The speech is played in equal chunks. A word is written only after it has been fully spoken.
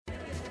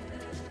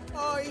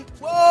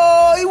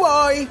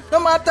Why? No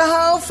matter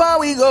how far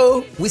we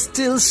go, we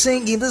still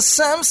singing the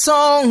same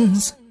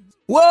songs.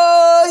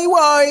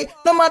 Why?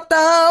 No matter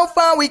how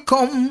far we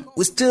come,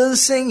 we still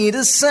singing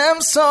the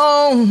same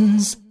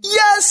songs.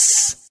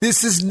 Yes!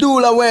 This is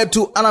Dula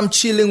Wetu and I'm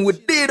chilling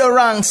with Dido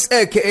Ranks,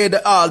 aka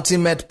the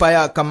ultimate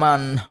Payaka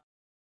man.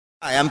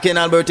 Hi, I'm Ken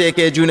Albert,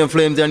 aka Junior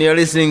Flames, and you're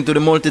listening to the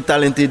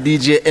multi-talented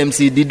DJ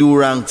MC Dido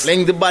Ranks.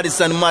 Playing the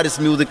baddest and maddest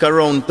music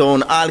around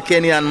town. All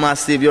Kenny and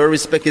massive, your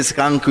respect is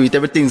concrete,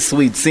 everything's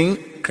sweet. Sing?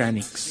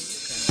 Chronics.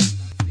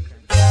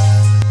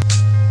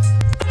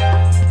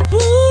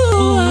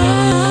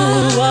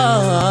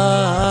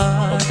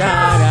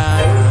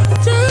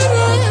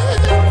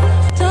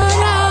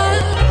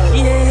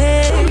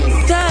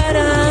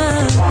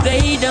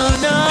 They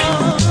don't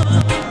know,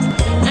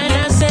 and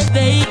I said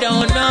they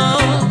don't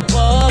know.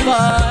 Oh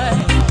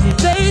boy,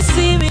 they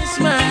see me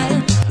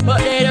smile, but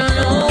they don't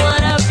know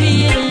what I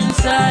feel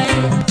inside.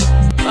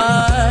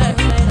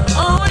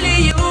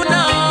 Only you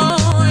know,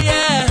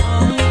 yeah.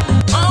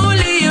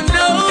 Only you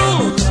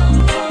know.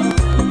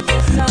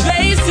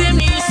 They see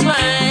me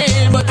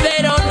smile, but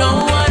they don't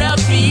know what I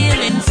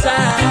feel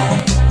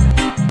inside.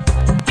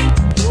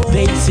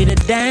 They see the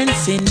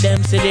dancing,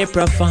 them see the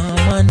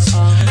performance.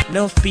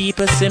 Enough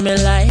people see me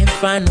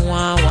life and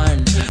want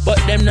one, but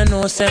them no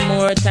know say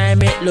more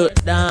time it look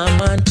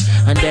dormant.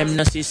 And them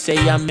no see say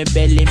I'm me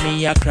belly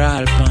me a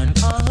crawl pan.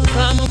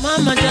 Cause my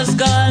mama just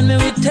called me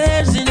with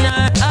tears in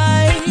her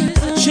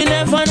eyes. She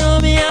never know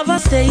me have a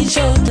stage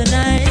show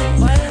tonight.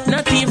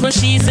 Not even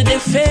she see the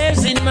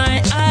fears in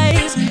my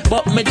eyes.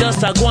 But me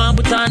just a go and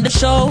put on the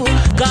show.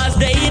 Cause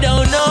they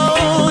don't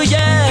know,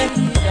 yeah.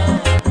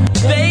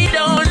 They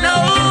don't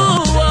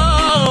know,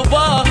 oh,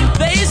 oh.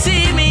 They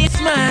see me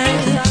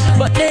smile,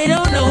 but they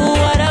don't know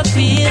what I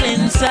feel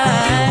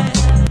inside.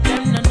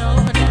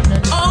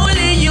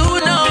 Only you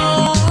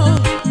know.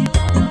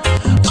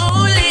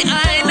 Only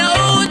I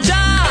know,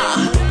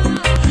 Jah.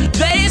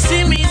 They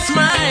see me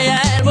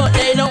smile, but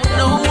they don't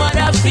know what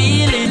I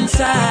feel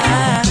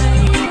inside.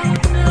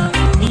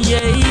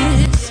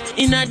 Yes,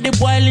 in at the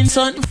boiling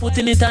sun,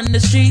 putting it on the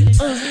street.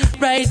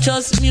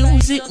 Righteous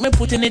music, me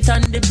putting it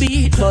on the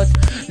beat. But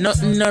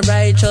nothing no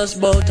righteous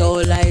about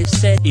how life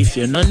set. If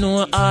you don't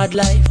know hard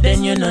life,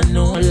 then you don't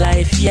know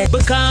life yet.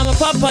 Because my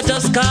papa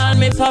just call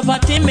me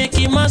poverty, make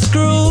him a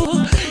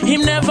screw.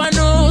 Him never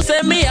know,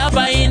 say me have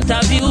an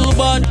interview.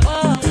 But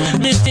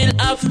me still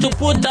have to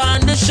put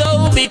on the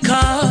show.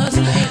 Because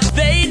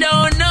they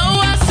don't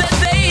know, I said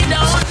they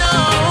don't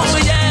know,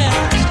 yeah.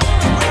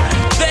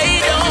 They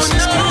don't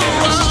know.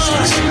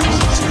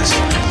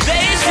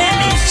 They see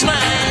me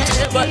smile,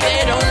 but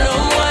they don't know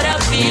what I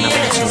feel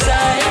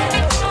inside.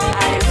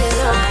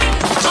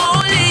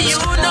 Only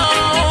you know,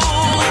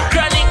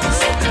 Chronics.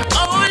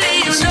 Only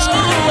you know,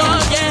 oh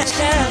yeah.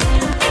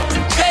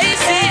 They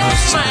see you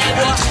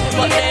smile,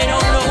 but they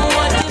don't know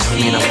what you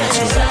feel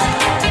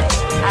inside.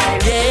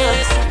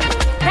 Yes.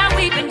 Now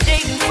we've been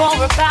dating for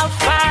about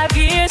 5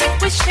 years.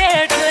 We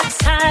shared good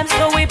times,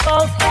 but we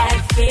both had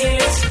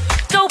fears.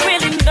 Don't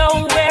really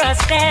know where I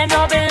stand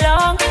or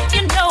belong.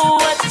 You know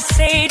what to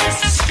say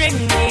just to string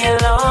me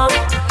along.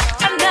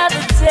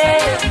 Another day,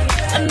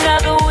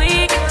 another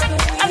week,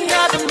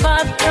 another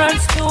month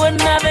turns to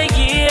another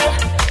year.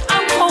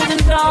 I'm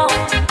holding on,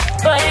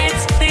 but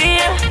it's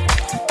clear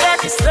that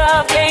this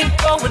love ain't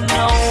going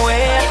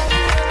nowhere.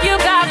 You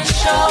gotta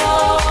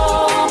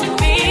show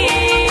me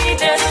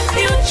there's a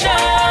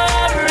future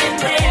in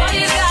this.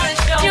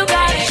 You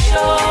gotta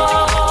show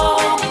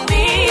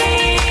me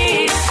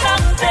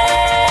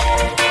something,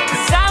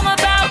 'cause I'm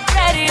about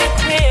ready to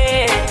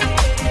quit.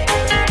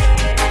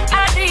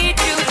 I need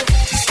you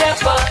to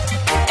step up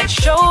and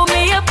show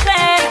me a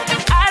plan.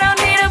 I don't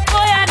need a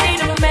boy, I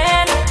need a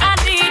man. I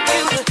need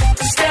you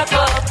to step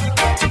up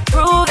to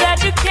prove that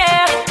you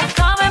care.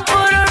 Come and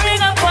put a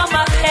ring up on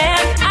my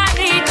hand. I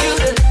need you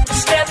to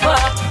step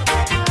up.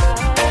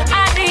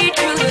 I need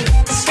you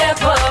to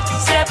step up,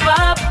 step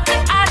up.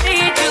 I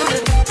need you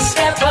to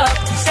step up,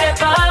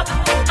 step up.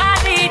 I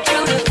need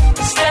you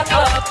to step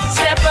up,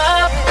 step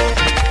up.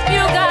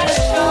 You gotta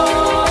show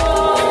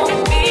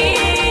me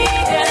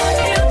there's a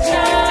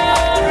future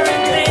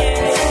in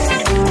this.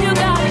 You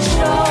gotta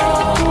show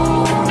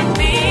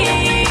me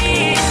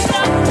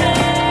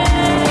something.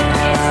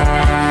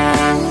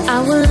 I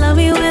will love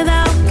you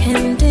without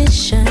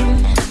condition.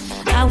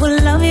 I will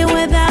love you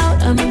without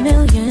a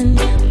million.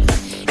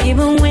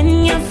 Even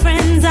when your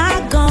friends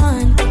are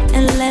gone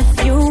and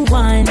left you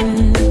one.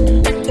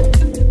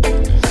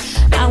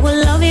 I will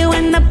love you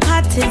when the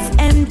pot is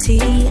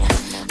empty.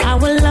 I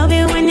will love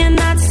you when you're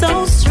not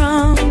so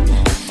strong.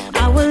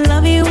 I will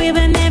love you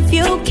even if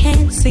you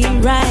can't see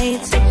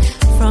right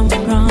from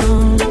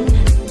wrong.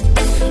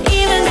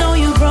 Even though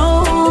you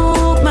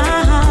broke my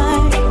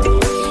heart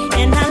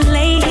and I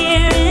lay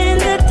here in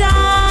the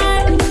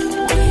dark,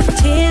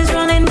 tears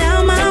running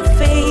down my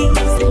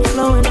face,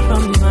 flowing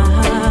from my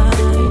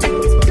heart.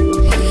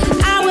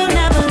 I will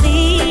never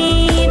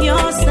leave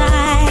your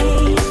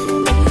side,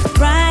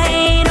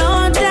 ride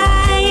or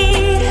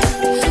die,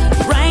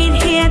 right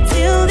here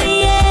till the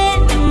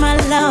end. My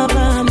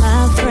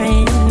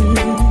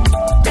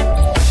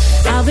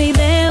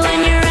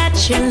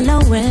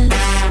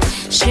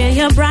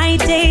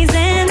bright days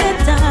and the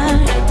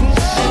dark.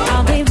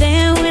 I'll be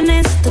there when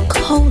it's the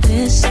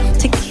coldest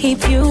to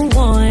keep you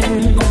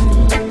warm.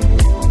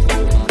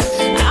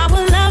 I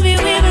will love you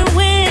even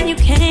when you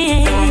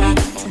can't.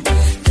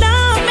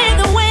 Love me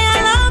the way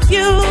I love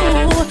you.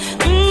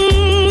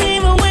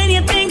 Even when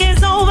you think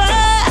it's over,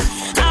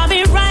 I'll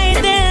be right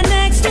there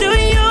next to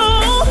you.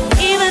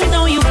 Even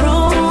though you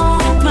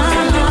broke my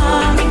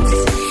heart,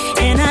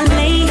 and I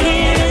lay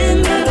here in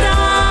the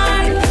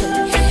dark,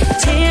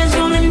 tears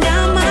rolling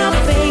down my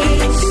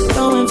face,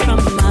 flowing from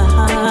my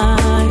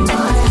heart.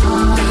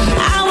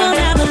 I will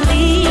never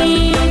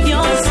leave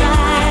your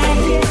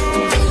side,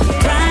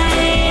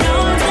 ride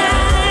or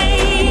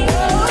die,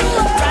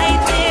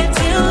 right there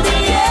till the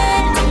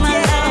end, my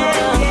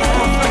love,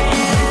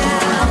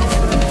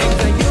 It's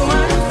a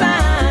human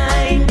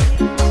sign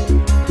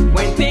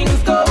when things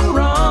go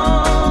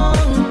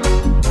wrong,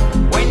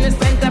 when the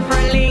center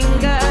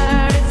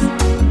lingers,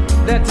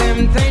 the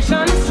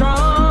temptation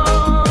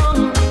strong,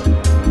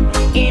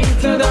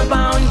 into the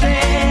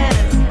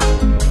boundaries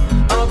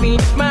of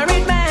each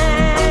married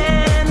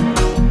man.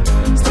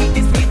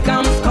 Sweet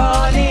comes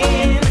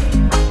calling,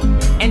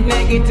 and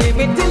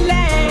negativity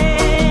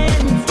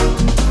lands.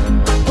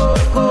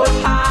 Cold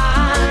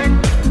heart,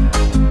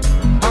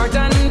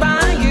 done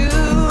by you.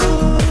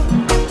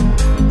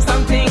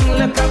 Something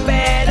look a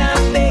better,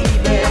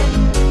 baby,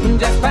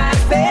 just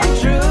passing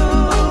through.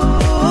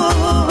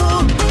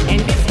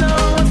 And it's no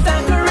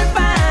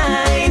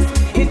sacrifice,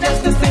 it's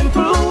just a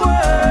simple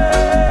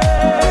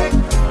word.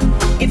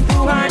 It's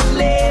too hard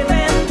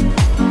living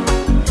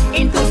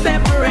into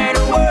separate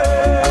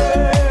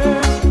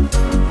words.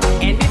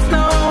 And it's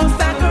no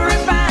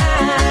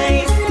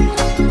sacrifice,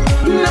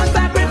 no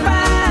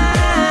sacrifice.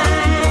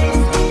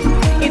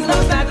 It's no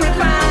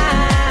sacrifice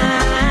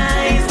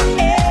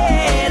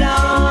at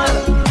all.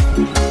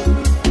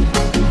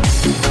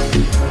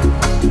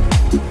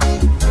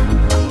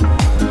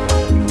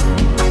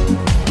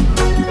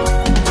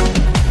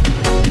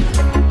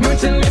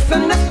 Mutual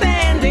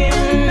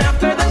misunderstanding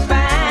after the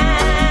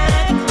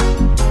fact.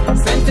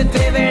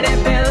 Sensitivity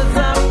builds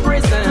up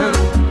prison.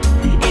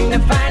 In the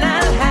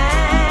final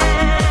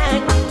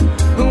act,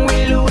 we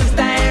lose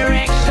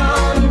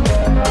direction.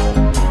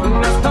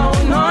 No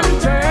stone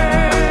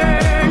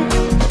unturned,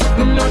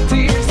 no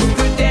tears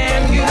to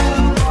damn you.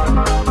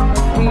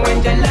 When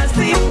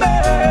jealousy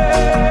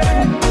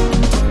burns,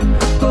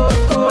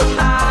 cold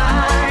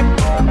heart,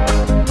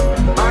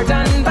 are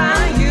done by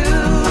you.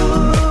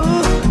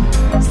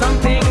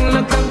 Something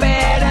look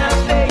better,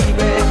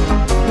 baby,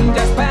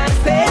 just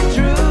passing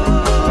through.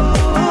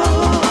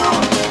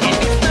 And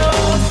it's no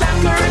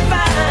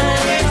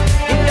sacrifice,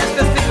 it's just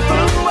a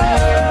simple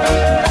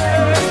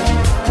word.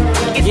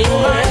 It's too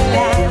hard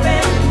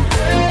living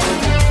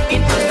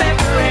into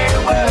separate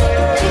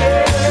words.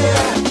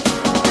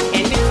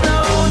 And it's no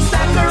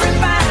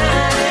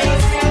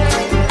sacrifice,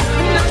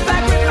 no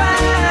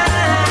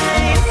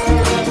sacrifice.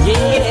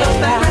 It's no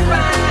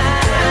sacrifice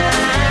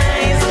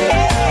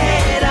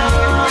at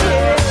all.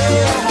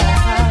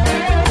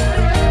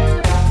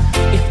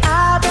 If I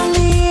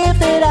believe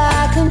that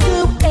I can do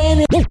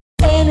anything,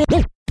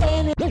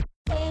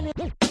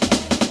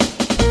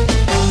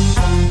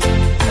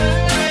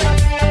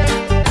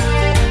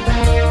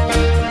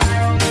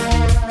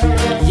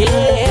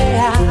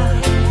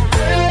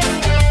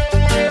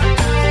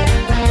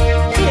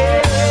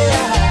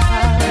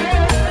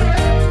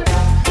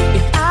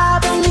 if I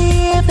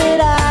believe that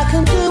I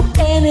can do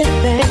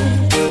anything,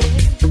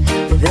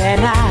 then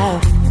I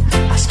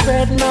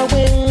spread my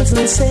wings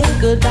and say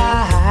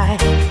goodbye.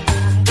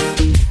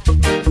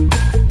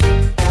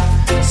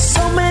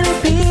 So many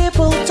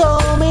people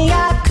told me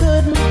I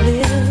couldn't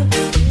live.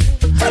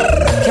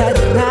 Yet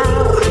now,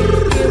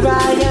 here I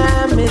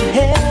am in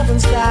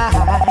heaven's sky.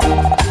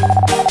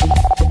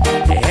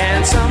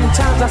 And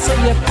sometimes I say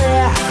a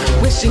prayer,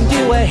 wishing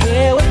you were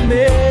here with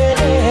me.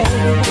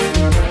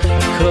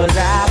 'Cause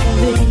I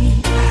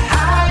believe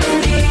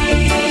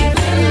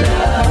in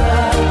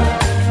love.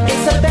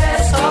 It's the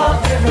best of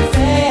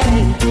everything.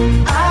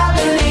 I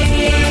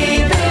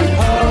believe in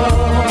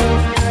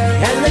hope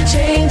and the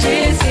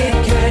changes it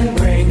can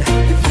bring.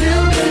 If you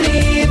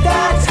believe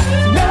that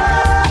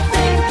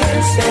nothing can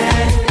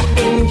stand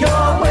in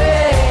your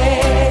way,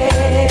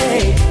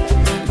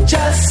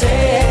 just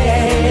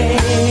say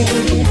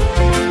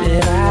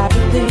that I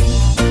believe.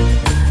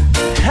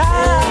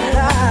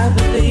 I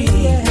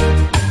believe.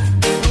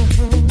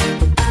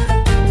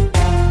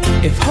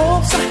 If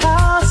hope's a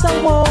house I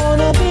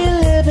wanna be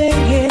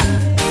living in,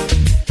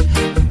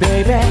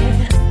 baby,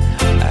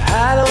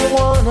 I don't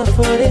wanna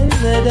put in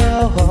the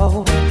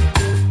door.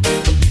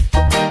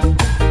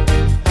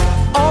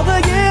 All the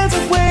years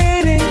of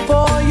waiting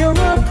for your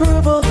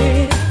approval,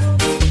 dear,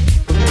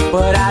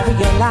 but I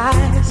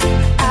realize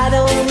I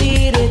don't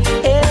need it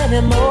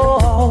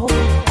anymore.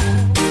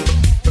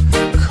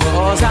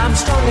 'Cause I'm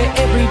stronger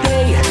every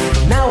day.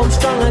 Now I'm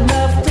strong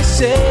enough to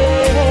say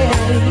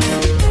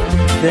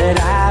that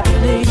I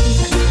believe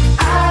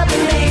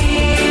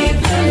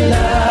in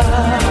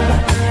love.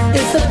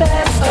 It's the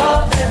best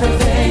of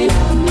everything.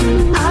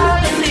 I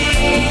believe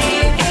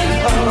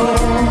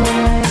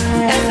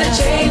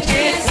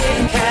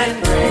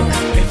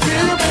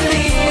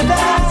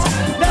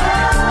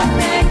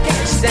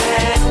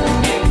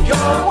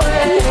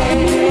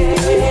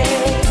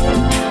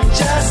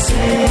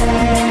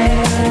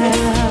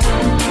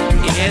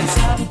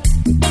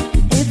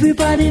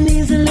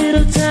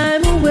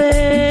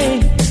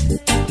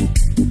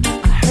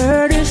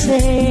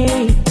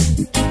away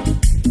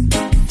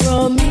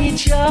from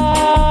each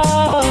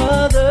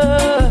other.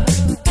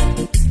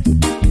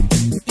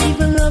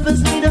 Even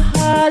lovers need a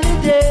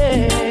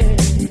holiday.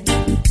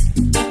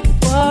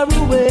 Far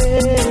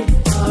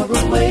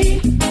away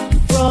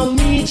from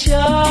each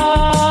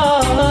other.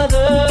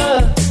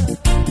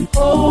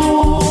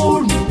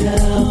 Hold me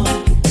now.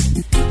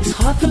 It's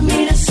hard for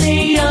me to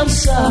say I'm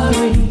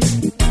sorry.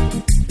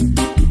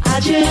 I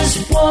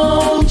just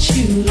want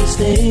you to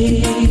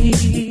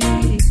stay.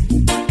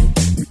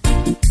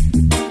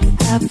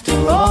 After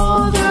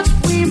all that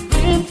we've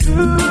been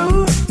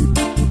through,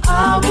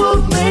 I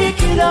will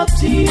make it up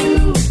to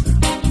you.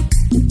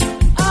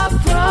 I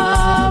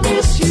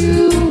promise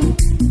you,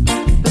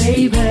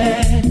 baby.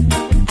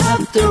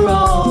 After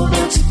all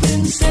that's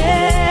been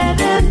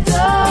said and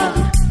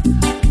done,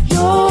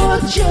 you're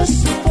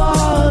just a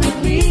part of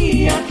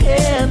me I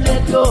can't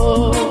let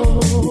go.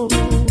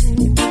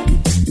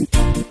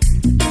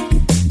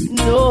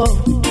 No,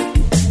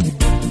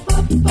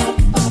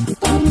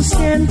 things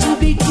stand to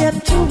be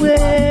kept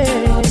away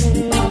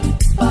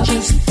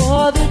just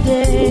for the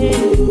day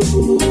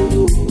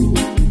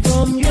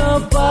from your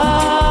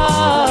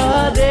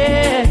body.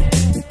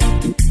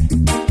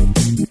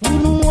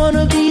 Wouldn't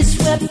wanna be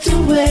swept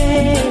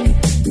away,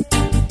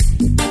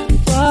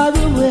 far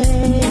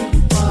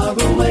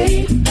away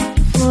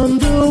from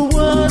the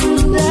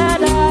one that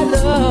I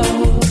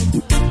love.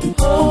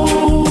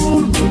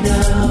 Hold me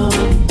now.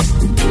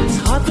 It's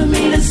hard for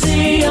me to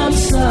say I'm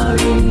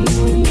sorry.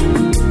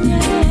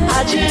 I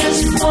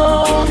just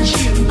want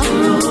you to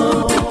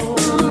know.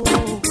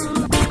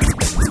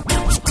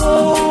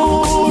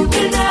 Hold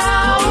me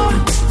now.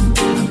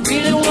 I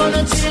really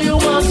wanna tell you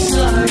I'm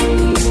sorry.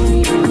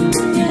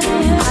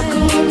 I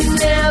could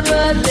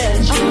never let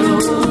you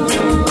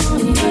go.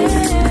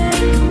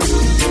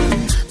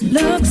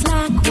 Looks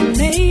like we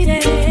made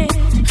it.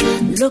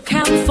 Look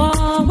how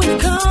far we've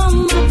come,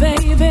 my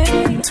baby.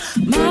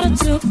 Might have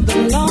took the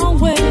long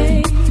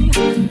way.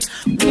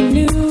 We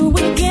knew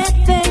we'd get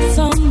there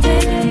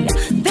someday.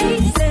 They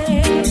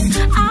said,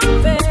 I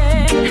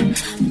bet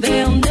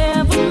they'll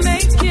never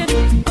make it.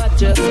 But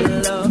just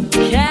look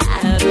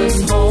at us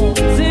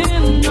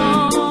holding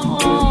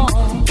on.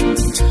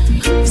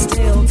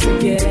 Still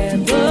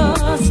together,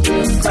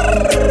 still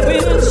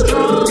going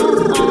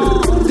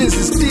strong. This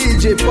is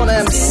DJ Pon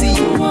MC,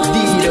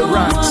 DJ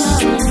Ranks.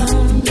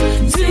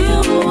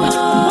 Still the one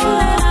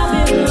that I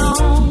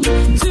belong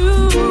to.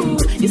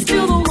 You're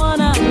still the one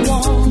I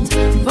want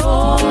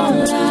for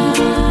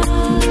life.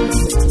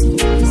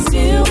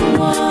 Still the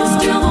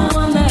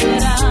one that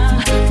I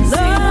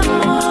love.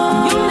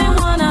 You're the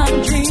one I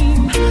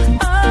dream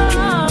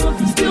of.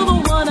 Still the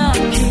one I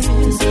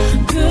kiss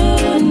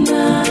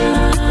goodnight.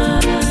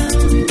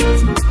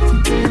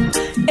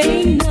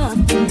 Ain't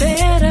nothing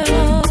better.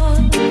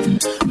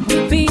 We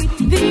beat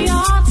the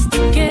odds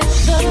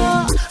together.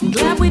 I'm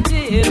glad we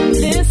didn't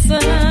listen.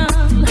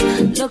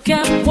 Look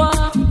at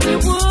what we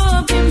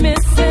would be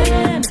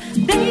missing.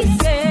 They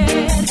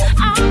said,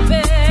 I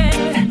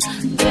bet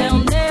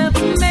they'll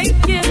never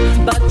make it.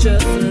 But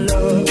just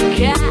look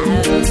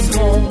at us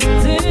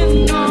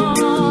holding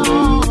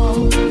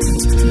on.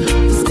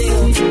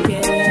 Still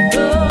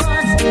together,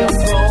 still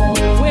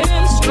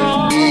going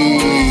strong.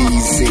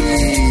 Easy.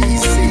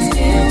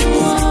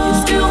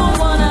 Still the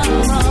one I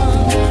run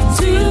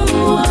to,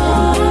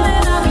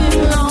 that I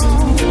belong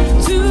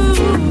to.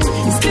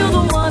 You're still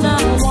the one I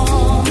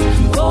want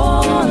for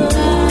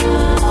life.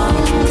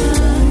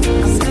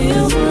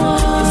 Still the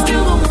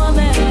one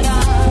that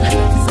I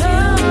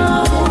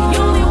love. The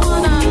only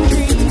one I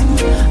dream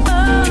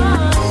of.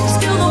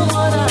 Still the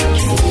one I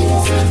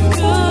kiss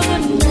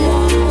goodnight.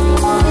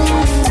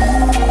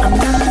 I'm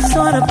not the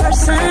sort of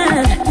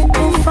person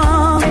who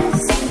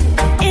falls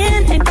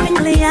in and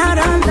quickly out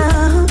of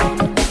love.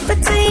 But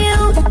to you,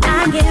 I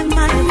give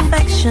my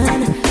affection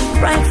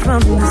right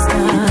from the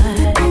start.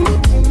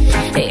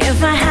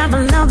 If I have a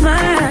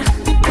lover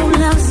who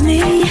loves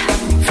me,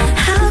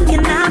 how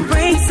can I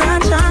break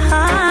such a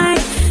heart?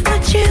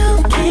 But you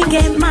can't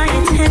get my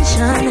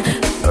attention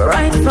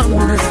right from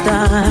the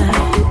start.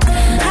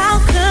 How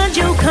could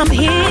you come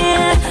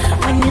here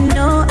when you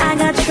know I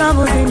got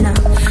troubles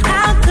enough?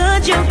 How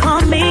could you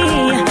call me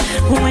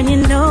when you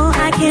know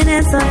I can't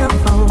answer the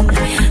phone?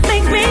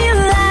 Make me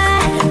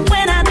lie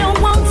when I don't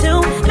want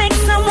to. Make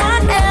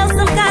someone else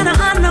some kind of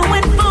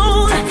unknowing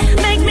fool.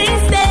 Make me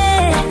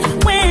stay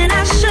when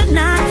I should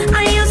not.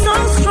 Are you so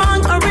strong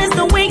or is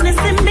the weakness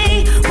in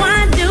me? Why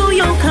do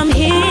you come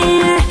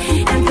here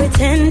and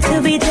pretend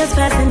to be just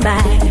passing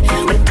by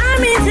when I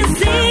mean to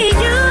see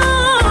you?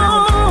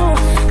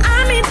 I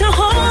mean to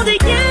hold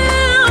you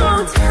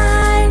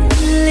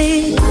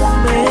tightly,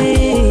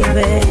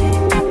 baby.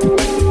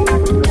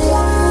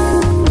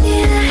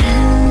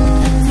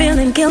 Yeah.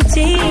 Feeling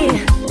guilty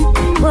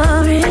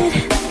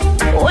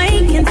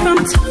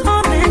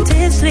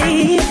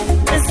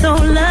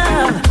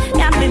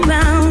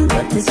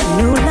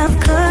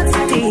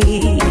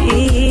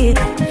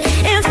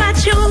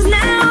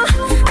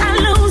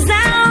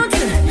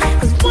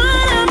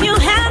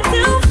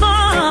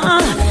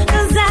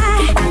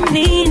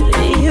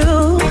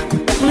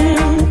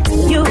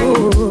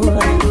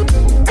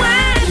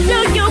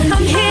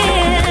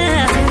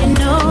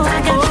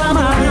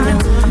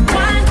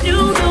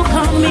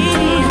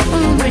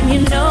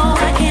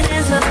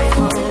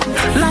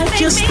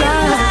your style.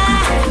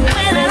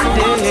 When I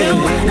want to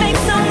make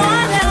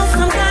someone else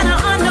some kind of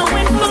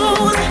unknowing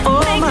fool.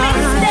 Make me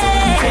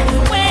stay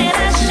when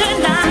I should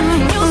not.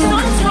 You're so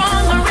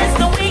strong, or is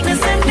the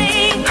weakness in me?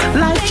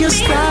 Like your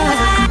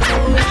style,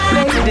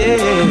 lady.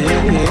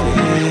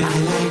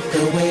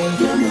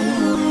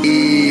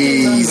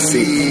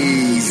 Easy,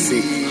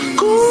 easy.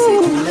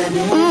 Ooh.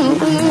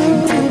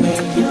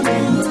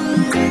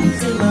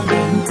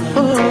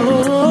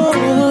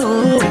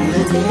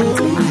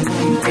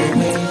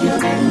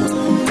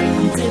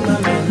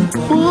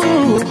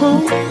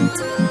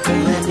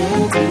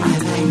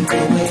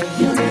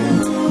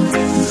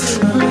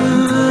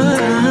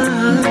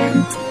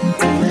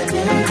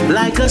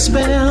 Like a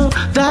spell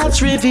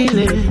that's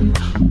revealing.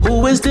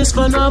 Who is this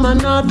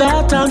phenomenon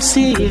that I'm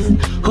seeing?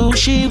 Who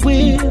she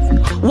with?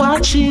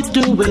 What she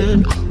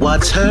doing?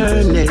 What's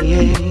her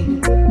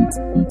name?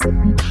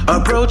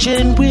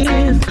 Approaching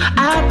with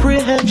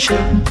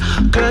apprehension.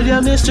 Girl,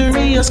 your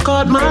mystery has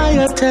caught my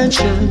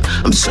attention.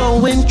 I'm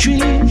so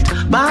intrigued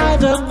by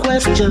the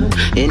question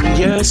in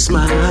your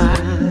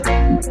smile.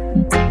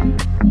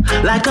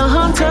 Like a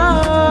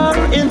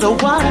hunter in the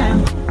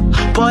wild,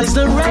 poised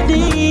and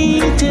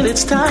ready till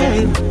it's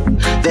time.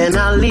 Then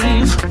I'll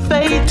leave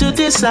fate to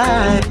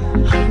decide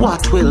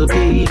what will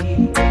be.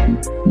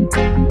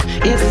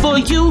 If for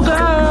you,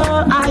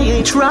 girl, I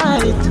ain't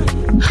right,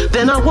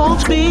 then I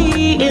won't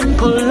be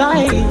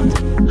impolite.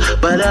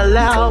 But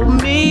allow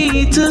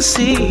me to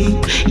see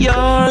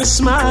your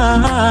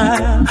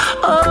smile.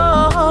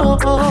 Oh,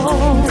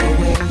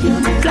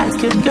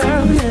 like a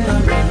girl,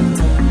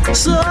 yeah.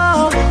 So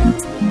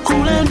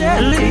cool and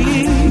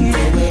deadly.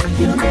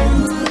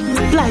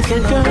 Like a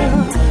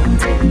girl.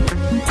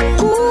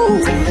 Ooh,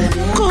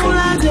 cool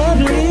and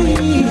deadly.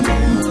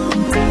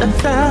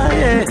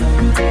 Yeah.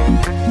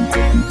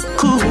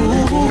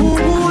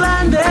 Cool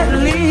and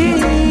deadly.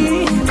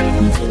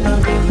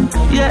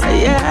 Yeah,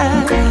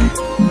 yeah.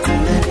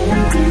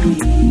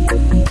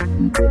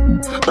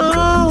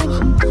 Oh,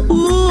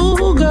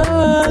 ooh,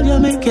 girl, you're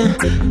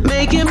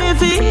making me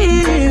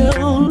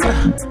feel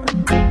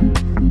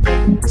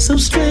so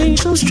strange,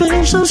 so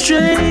strange, so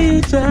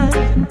strange.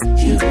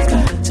 You've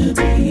got to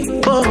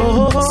be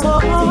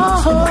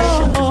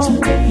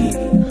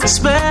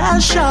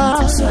special.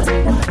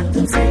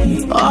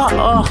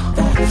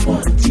 That's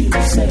what you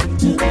say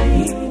to me.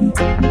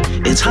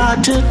 It's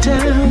hard to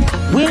tell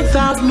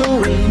without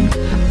knowing.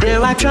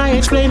 Dare I try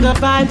explain the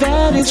vibe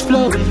that is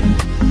flowing?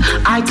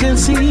 I can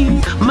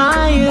see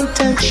my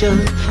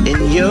intention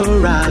in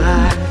your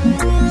eyes.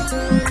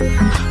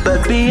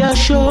 But be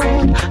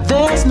assured,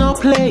 there's no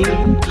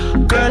playing.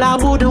 Girl, I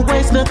wouldn't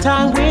waste the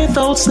time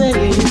without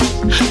saying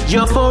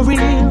you're for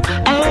real,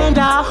 and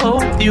I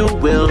hope you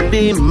will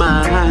be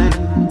mine.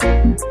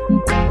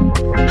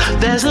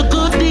 There's a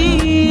good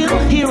deal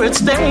here at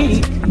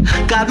stake.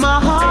 Got my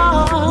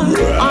heart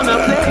on a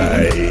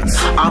plate.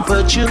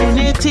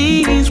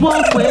 Opportunities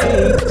won't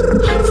wait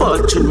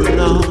for too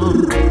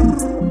long.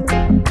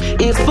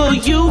 If for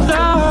you,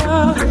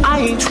 girl, I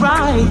ain't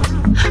right,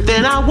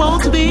 then I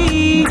won't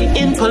be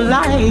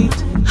impolite.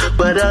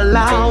 But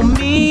allow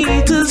me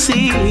to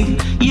see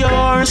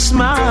your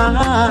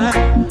smile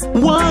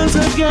once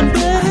again,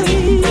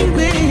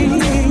 baby.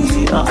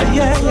 Oh,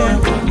 yeah, yeah.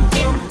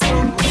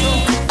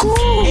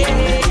 Cool,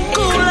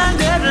 cool and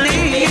deadly.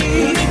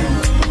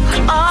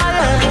 Oh,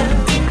 yeah.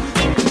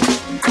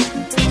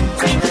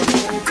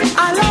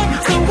 I like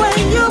the way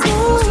you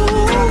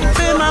move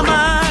in my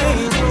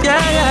mind.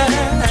 Yeah, yeah.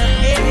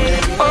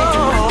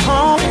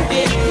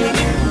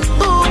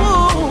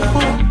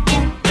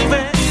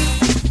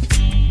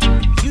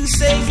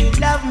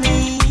 Love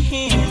me,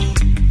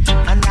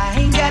 and I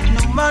ain't got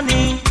no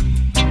money.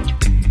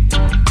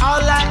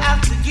 All I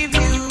have to give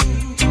you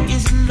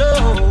is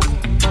love,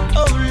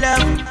 oh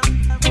love.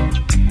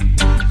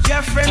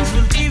 Your friends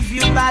will give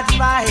you bad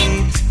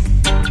vibes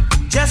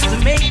just to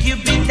make you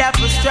beat up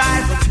a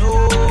stride. But no,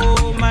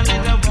 my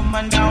little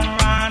woman, don't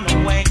run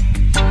away.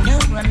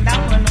 Don't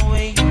run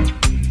away.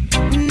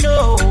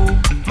 No,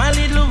 my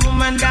little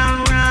woman,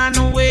 don't run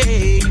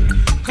away.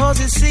 'Cause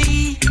you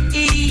see,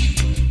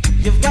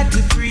 you've got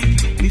to breathe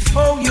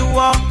before you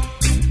walk.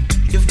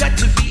 You've got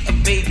to be a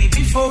baby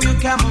before you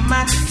come a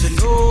man. So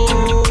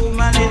no,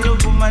 my little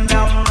woman,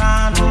 don't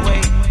run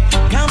away.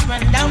 Don't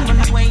run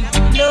away.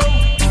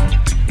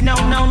 No,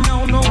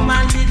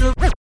 my little.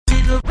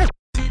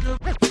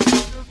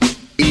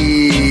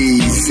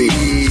 Easy.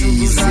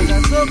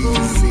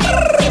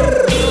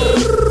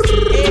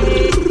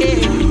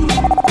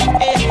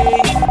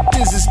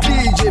 This is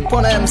DJ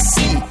Pon MC,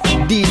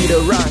 D the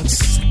Ranks.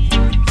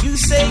 You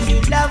say you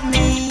love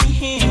me,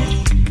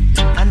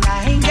 and I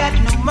ain't got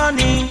no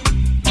money.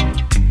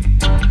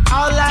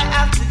 All I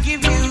have to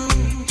give you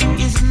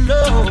is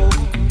love,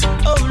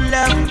 oh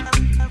love.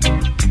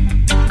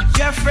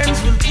 Your friends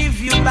will give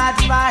you bad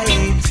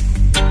vibes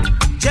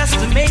just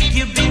to make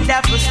you beat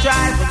up a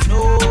stride. But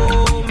no,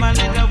 my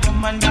little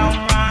woman, don't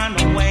run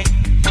away.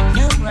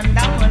 Don't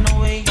run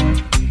away.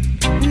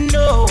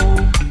 No,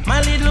 my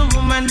little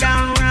woman,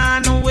 don't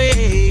run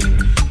away.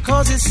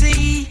 'Cause you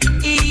see,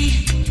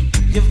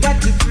 You've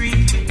got to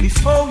breathe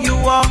before you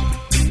walk.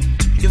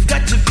 You've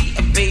got to be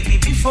a baby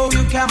before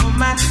you come a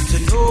man. So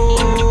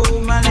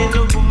no, my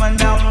little woman,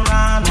 don't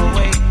run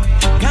away.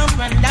 Don't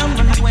run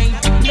away.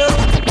 No,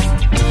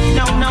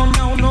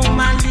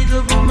 my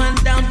little woman,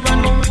 don't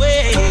run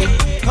away.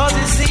 Cause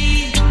you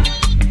see,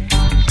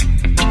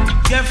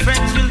 your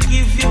friends will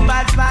give you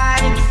bad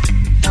vibes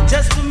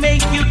just to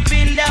make you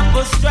build up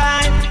a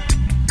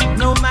strife.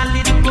 No, my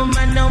little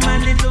woman,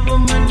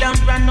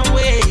 don't run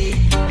away.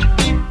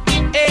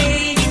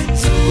 Hey,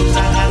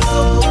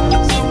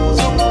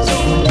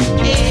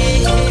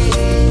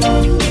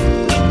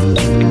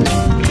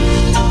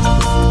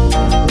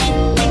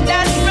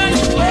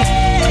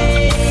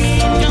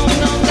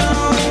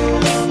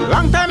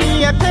 long time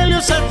I tell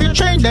yourself you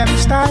change them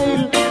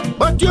style,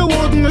 but you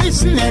wouldn't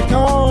listen at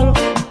all.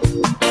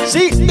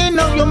 See, they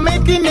know you're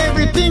making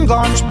everything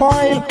gone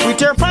spoil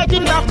with your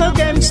fighting back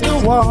against the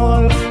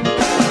wall.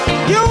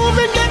 You've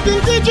been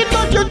getting digit,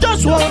 but you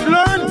just won't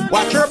learn.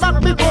 Watch your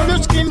back before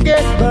your skin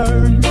get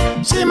burned.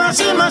 Simmer,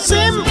 simmer,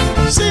 sim,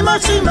 simmer,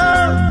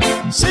 simmer,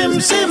 sim,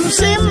 sim,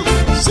 sim,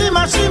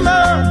 simmer,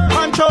 simmer.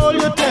 Control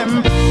your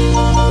temper.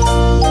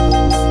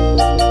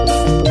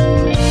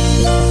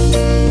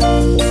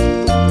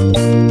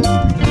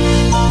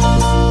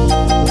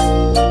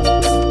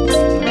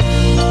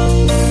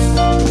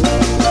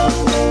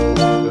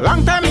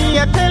 Long time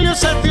I tell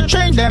yourself you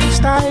change them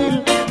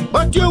style,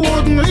 but you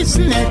wouldn't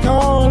listen at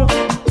all.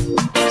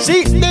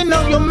 See, they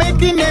know you're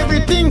making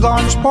everything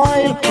gone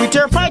spoil with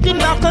your fighting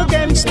back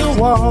against the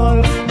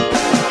wall.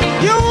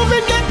 You've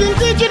been getting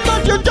digit,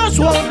 but you just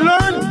won't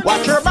learn.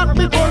 Watch your back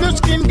before your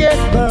skin get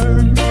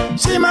burned.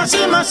 Simmer,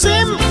 simmer,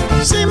 sim,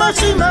 simmer,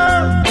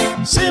 simmer,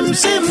 sim,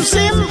 sim,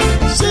 sim,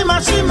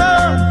 simmer,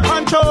 simmer.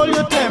 Control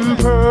your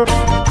temper.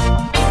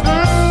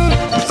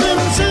 Sim,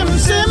 sim,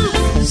 sim,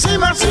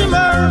 simmer,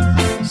 simmer,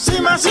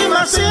 simmer,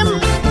 simmer, sim,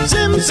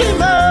 sim,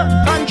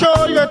 simmer.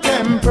 Control your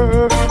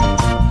temper.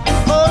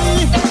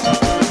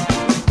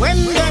 When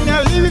then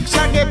your lyrics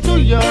I get to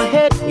your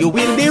head, you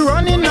will be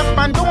running up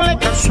and down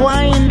like a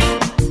swine.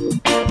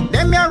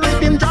 Them your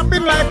rhythm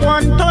dropping like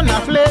 1 ton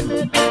of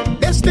lead,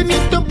 destiny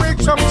to break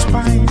some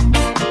spine.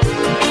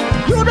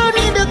 You don't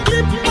need a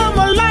clip from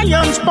a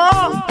lion's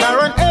paw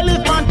or an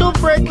elephant to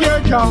break your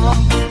jaw.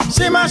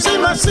 Simmer,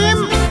 simmer,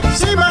 sim,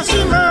 simmer,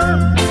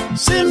 simmer,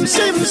 sim,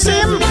 sim,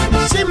 sim,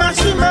 simmer,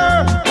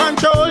 simmer.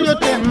 Control your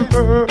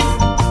temper.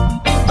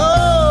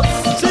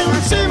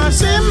 Simmer,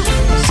 sim,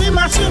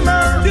 simmer,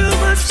 simmer,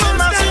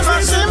 simmer,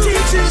 simmer, sim,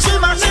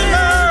 simmer,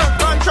 simmer.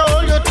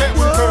 Control your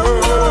temper.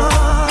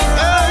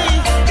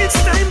 Hey, it's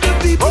time to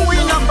be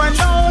going up and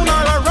down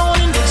all around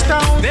in this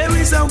town. There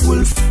is a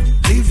wolf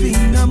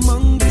living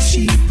among the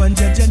sheep, and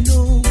Jaja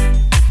know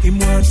him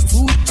wants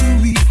food to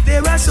eat.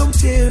 There are some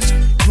tares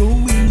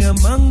growing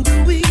among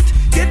the wheat.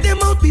 Get them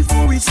out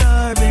before it's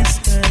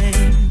harvest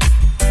time.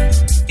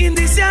 In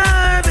this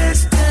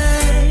harvest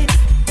time,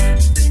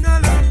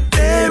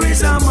 there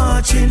is a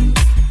marching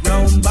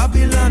round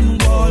Babylon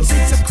walls.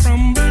 It's a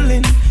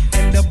crumbling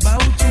and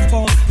about to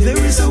fall. There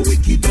is a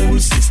wicked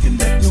old system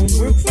that don't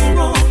work for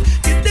all.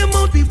 Get them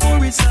out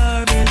before it's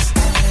harvest.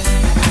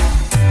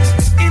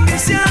 In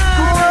this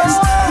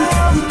harvest,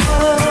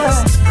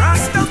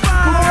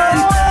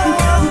 Rastafari.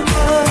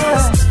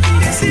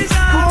 This is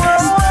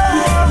harvest.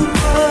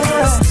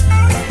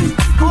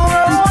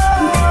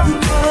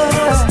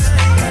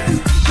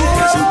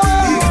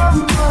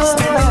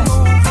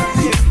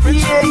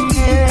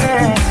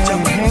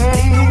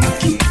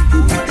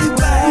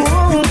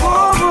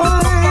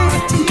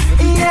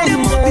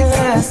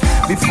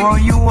 Before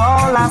you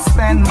all, I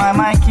spend my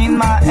mic in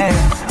my head,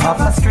 a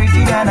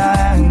frustrated and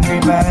angry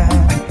man.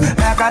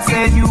 Like I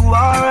said, you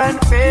are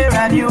unfair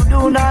and you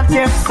do not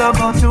care, so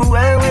go to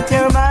hell with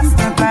your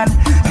master plan.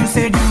 You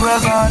said you were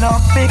gonna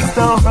fix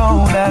the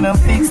road and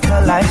fix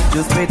the light.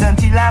 Just wait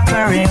until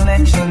after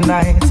election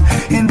night.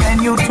 And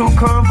then you took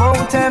her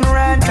vote and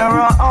ran.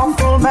 You're an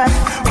awful man.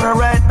 We're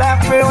right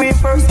back where we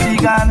first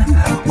began.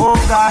 Oh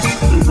gosh,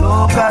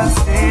 local,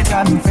 state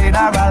and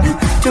federal,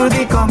 to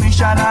the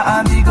commissioner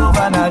and the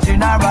governor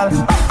general.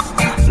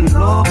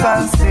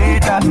 Local,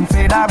 state and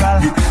federal,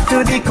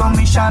 to the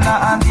commissioner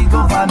and the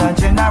governor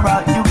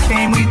general. You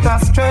came with a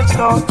stretched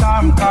out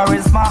arm,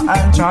 charisma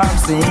and charm,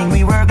 saying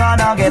we were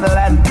gonna get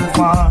land to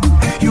farm.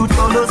 You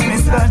told us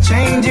Mr.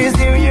 Change is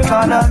here, you're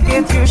gonna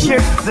get your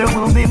share. There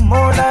will be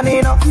more than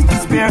enough to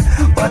spare.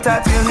 But I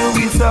tell you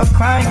it's a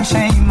crime,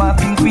 shame, I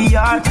think we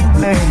are to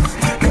blame,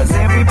 cause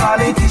every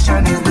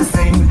politician is the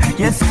same.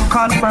 Yes, you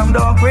confirmed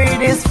our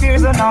greatest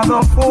fears,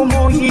 another 4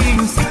 more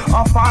years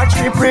of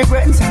hardship,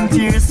 regrets and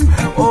tears.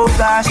 Oh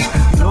gosh,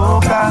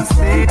 local,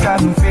 state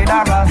and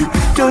federal,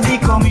 to the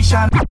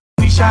commission.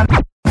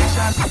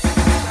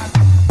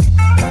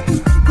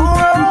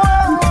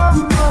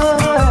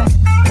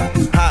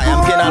 Hi,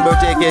 I'm Ken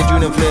Albert aka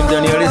Junior Flames,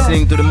 and you're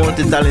listening to the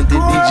multi-talented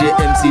DJ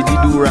MC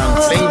Didu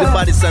Ranks, playing the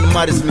baddest and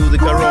maddest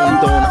music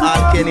around town.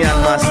 All Kenny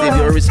and Massive,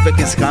 your respect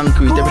is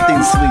concrete,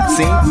 everything's sweet,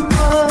 sing.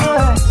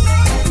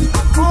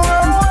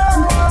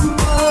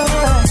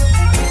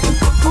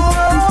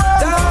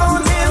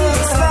 Down in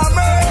the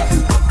summer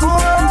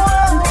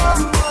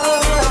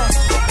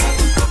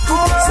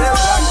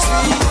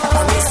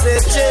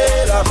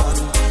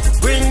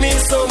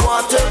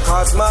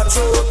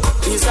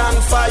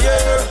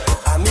fire.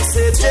 And me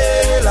say,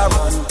 jailer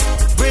man,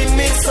 bring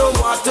me some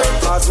water,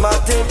 cause my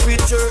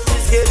temperature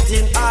is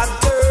getting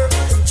hotter.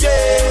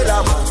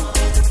 Jailer man,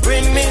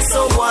 bring me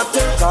some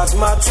water, cause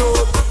my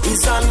throat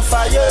is on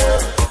fire.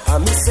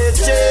 And me say,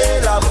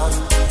 jailer man,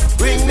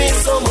 bring me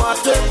some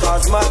water,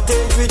 cause my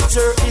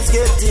temperature is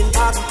getting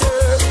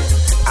hotter.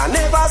 I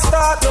never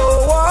start no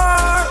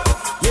war,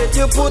 yet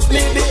you put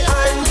me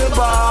behind the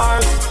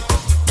bars.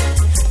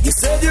 You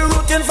said you're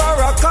rooting for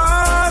a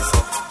cause,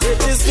 yet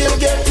you still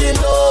getting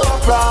no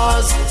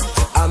applause.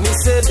 And me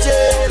say,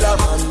 jailer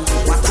man,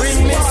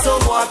 bring me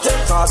some water,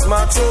 cause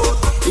my throat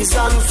is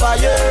on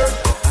fire.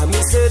 And me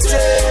say,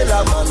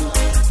 jailer man,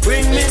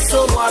 bring me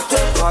some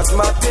water, cause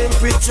my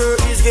temperature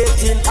is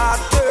getting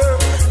hotter.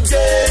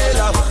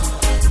 Jailer man,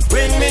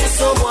 bring me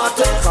some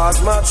water,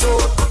 cause my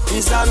throat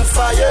is on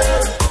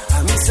fire.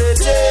 And me say,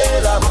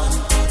 jailer man,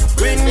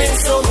 bring me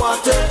some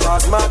water,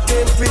 cause my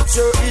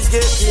temperature is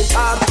getting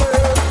hotter.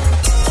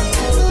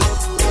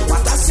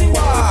 What I see,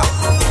 not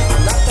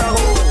a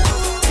hole.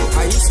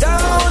 I is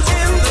down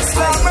in the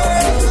slumber.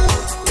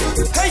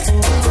 Hey,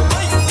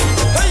 hey,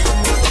 hey,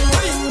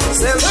 hey.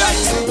 Say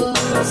right.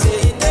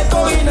 Say they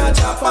go in a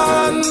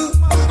Japan,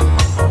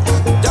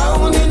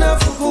 down in a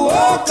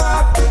Fukuoka.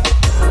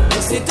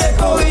 Say they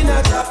go in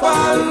a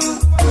Japan,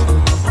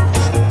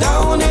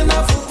 down in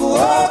a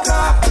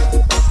Fukuoka.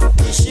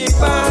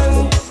 Ishiban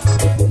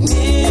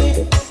ni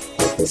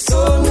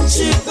Son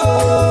Chico.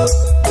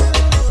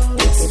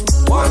 It's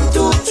 1,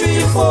 2,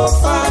 3, 4,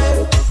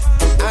 5.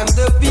 And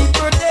the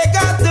people, they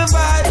got the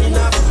vibe in a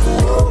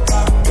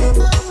Fukuoka.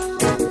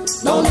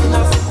 Down in a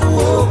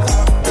Fukuoka.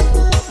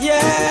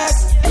 Yes,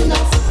 in a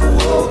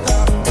Fukuoka.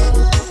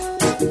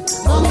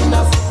 Down in a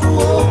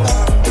Fukuoka.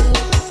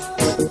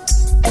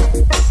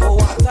 Oh,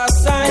 what a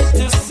sight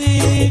to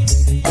see.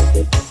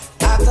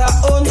 At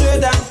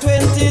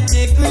 120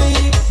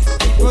 degrees,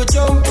 people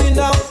jumping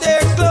out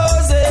their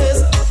clothes.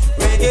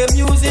 Reggae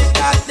music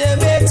got them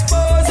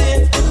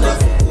exposing. In a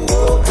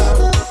Fukuoka.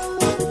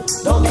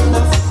 Down in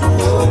a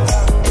Fukuoka.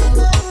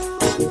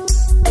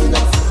 In a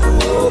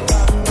Fukuoka.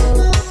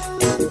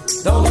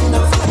 Down in a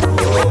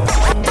Fukuoka.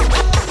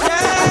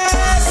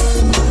 Yes,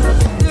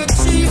 the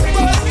chief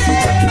was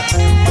there.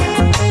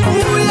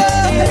 Ooh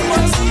yeah,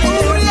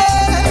 ooh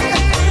yeah.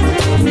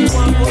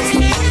 One was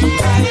speaking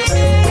right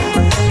there.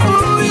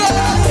 Ooh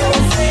yeah.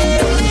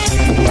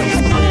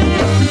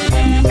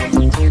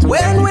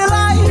 When will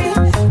I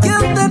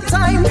get the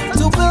time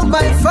to build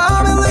my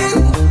family?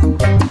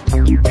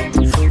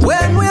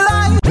 When will I?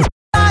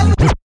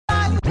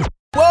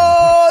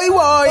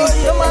 Boy,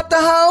 no matter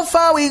how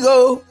far we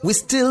go, we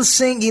still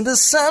singing the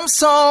same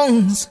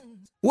songs.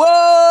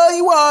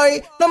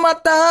 Boy, no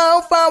matter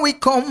how far we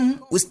come,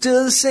 we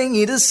still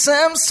singing the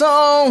same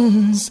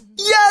songs.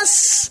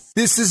 Yes!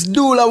 This is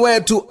Dula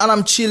Wetu and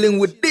I'm chilling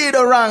with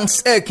Dido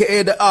Ranks,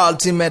 aka the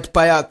ultimate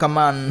Payaka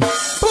man.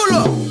 Pull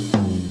up!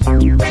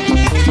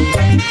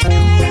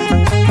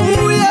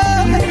 Ooh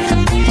yeah!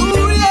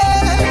 Ooh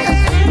yeah!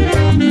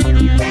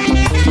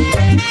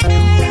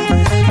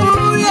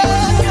 Ooh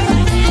yeah!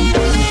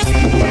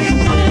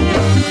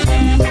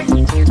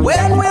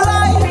 When will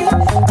I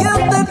get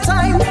the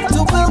time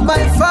to build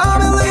my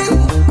family?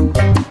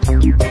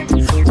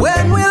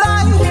 When will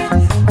I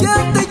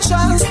get the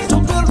chance to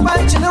build my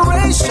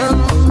generation?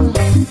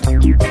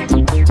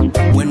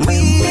 When we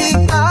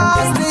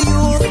as the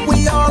youth, we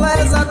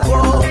always at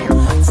war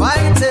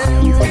fighting.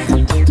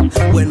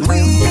 When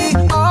we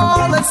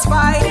always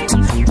fight,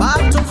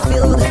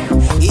 battlefield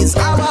is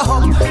our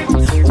home.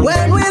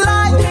 When will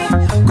I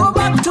go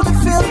back to the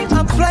field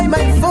and play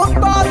my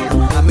football?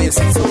 I miss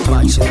it so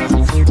much.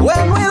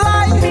 When will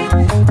I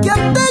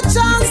get the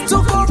chance to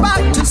go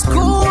back to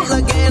school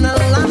again and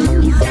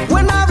learn?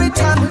 When I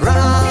return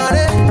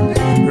running,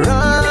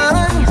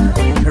 running,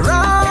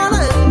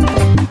 running,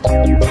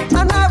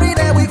 and every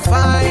day we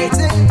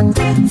fighting,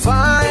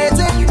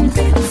 fighting,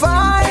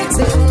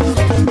 fighting.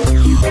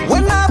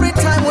 When every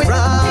time we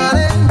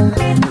running,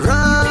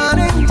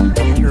 running,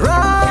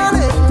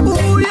 running,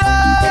 ooh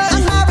yeah,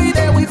 and every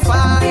day we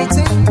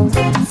fighting,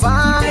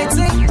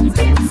 fighting,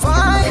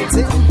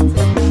 fighting.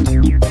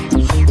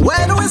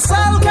 When we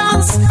sell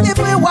guns, if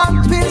we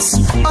want peace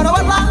on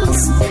our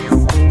lands,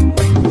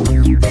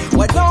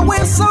 why don't we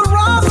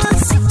surround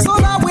us so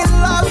that we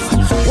love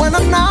one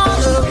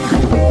another?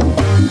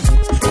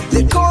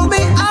 They call me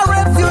a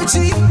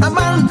refugee, a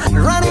man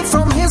running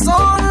from his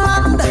own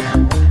land.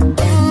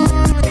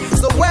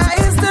 So where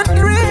is the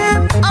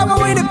dream of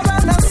our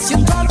independence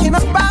you're talking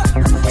about?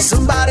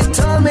 Somebody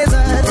tell me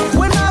that.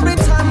 When every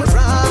time we're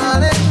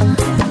running,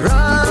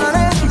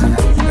 running,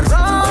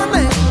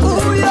 running,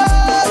 ooh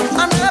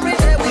yeah, and every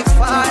day we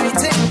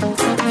fighting,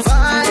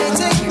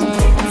 fighting,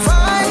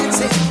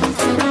 fighting.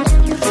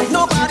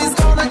 Nobody's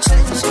gonna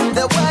change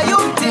the way you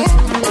think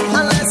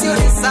unless you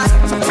decide.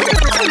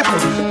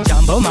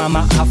 Jambo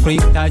Mama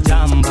Africa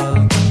Jambo,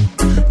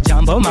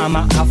 Jambo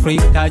Mama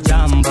Africa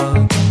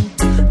Jambo,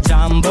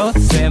 Jambo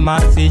sema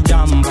si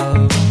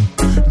jambo,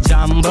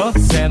 Jambo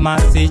sema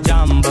si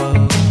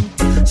jambo.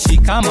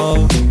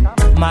 Shikamo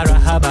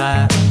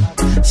marahaba,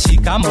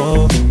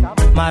 shikamo,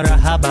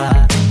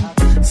 marahaba.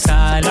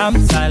 Salam,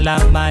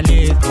 salam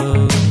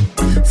alaikum.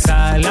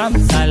 Salam,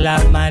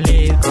 salam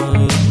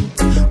alaikum.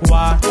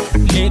 Wa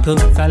alaikum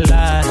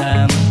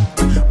salam.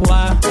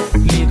 Wa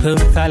alaikum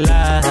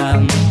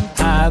salam.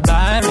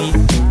 Habari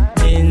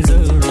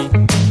nzuri.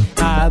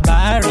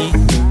 Habari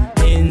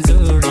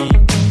nzuri.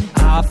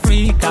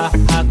 Afrika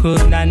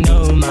hakuna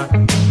noma.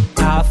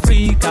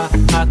 Afrika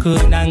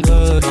hakuna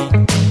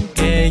ngori.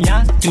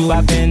 Kenya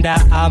tuwapenda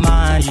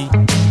amani.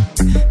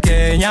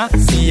 Kenya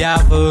si ya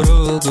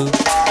vurugu.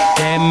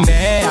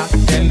 Tembea,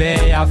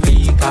 tembea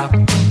Afrika.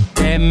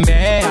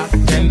 Tembea,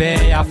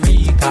 tembea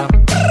Afrika.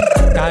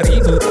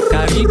 Karibu,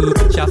 karibu,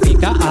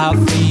 Shafika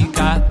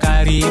Afrika.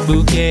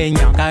 Karibu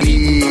Kenya.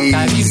 Karibu,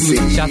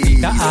 karibu,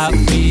 Shafika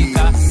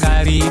Afrika.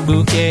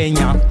 Karibu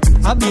Kenya.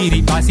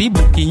 Abiri basi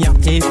bukinya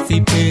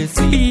esi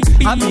pesi.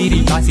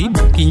 Abiri basi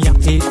bukinya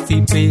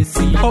esi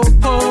pesi. Oh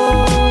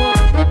oh.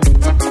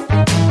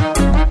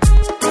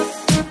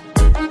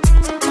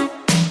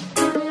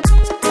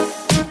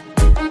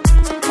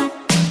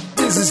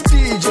 This is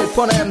DJ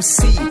Pon MC,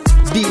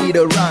 D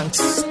the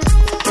ranks.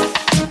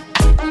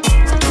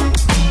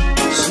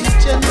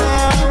 Sweet you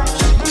now,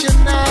 sweet you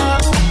now.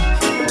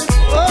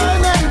 Oh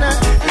na na,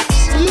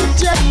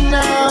 sweet you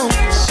now,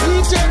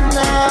 sweet you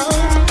now.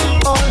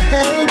 All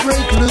hell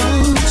break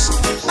loose.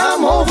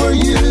 I'm over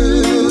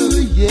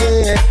you,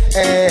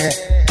 yeah.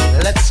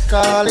 Let's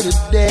call it a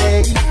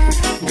day.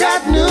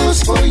 Got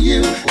news for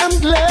you. I'm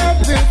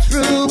glad we're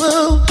through.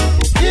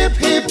 Hip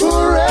hip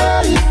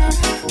hooray.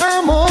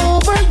 I'm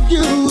over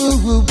you.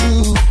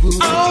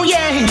 Oh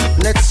yeah.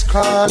 Let's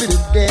call it a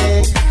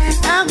day.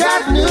 I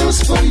got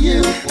news for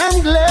you.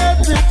 I'm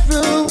glad we're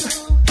through.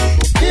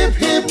 Hip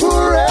hip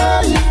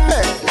hooray.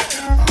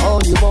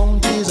 All you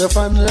want is a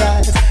fun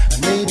life.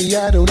 Maybe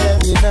I don't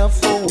have enough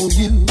for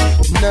you.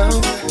 No,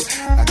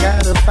 I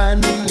gotta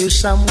find me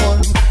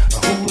someone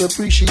who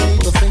appreciate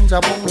the things I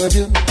wanna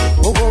do.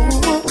 Oh,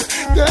 oh, oh.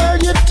 Girl,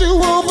 you're too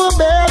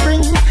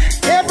overbearing.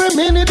 Every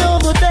minute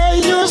of the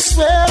day you're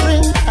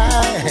swearing.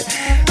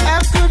 I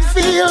could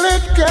feel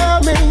it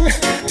coming.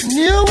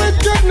 Knew it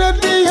could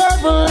not be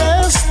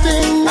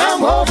everlasting.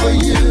 I'm over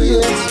you,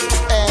 yes.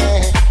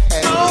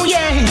 Oh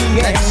yeah,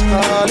 let's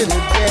call it a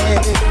day.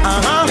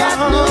 Got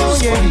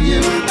news for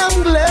you.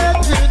 I'm glad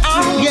you're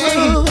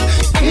true.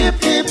 Hip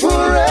hip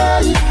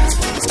hooray.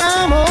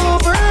 I'm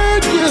over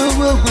you.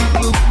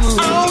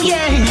 Oh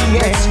yeah,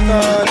 let's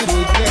call it a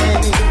day.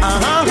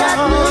 Got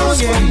news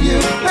for you.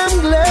 I'm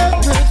glad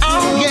you're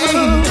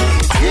true.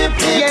 Hip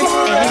hip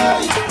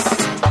hooray.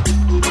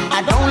 I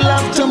don't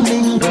love to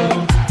mingle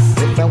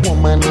with a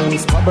woman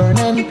who's stubborn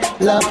and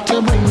love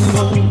to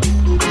mingle.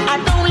 I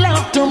don't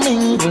love to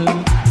mingle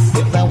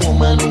with a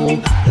woman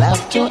who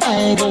loves to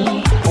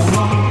idle.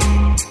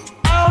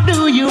 How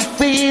do you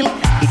feel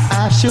if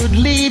I should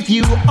leave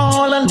you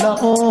all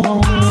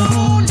alone?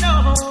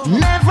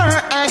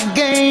 Never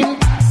again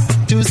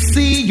to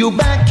see you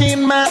back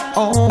in my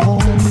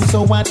home.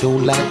 So I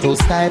don't like those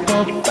type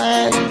of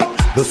vibes.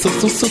 The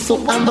so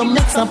and the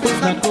mix up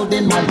is not good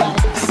in my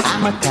life.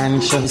 I'm a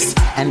conscious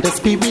and a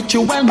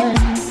spiritual man,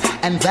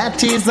 and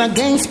that is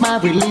against my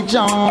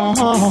religion.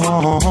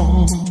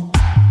 Oh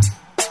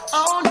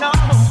no,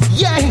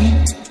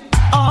 yeah,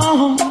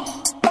 oh,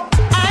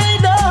 I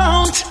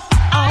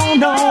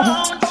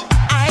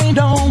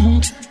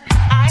don't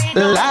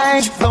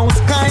like those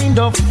kind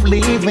of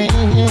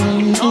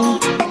living. Oh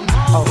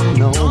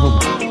no,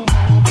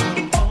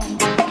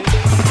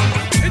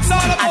 it's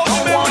all about the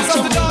members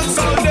of the dance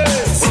all day.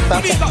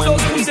 Meet up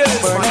those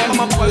days,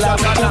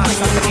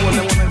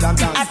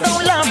 I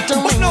don't love to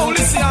but no,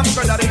 listen, I'm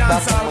brother, the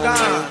dance all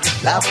gone.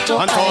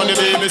 Anthony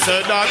baby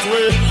said that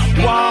way.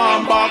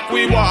 Warm back,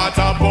 we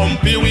water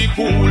bumpy, we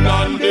cool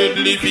and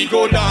deadly. We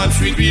go dance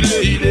with we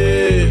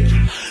lady.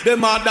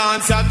 Them a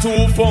dance are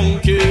too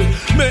funky.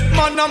 Make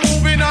man a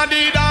moving a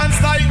the dance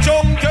like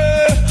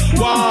junkie.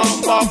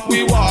 Warm back,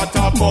 we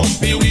water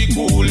bumpy, we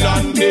cool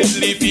and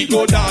deadly. We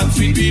go dance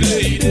with we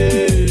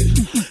lady.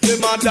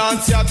 Them a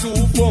dance ya too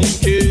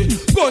funky.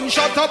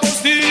 Gunshot a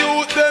bust the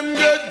youth, them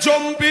get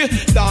jumpy.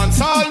 Dance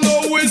all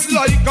now is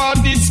like a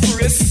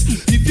disgrace.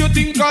 If you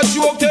think a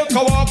joke, take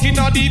a walk in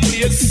a the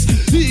place.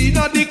 In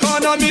a the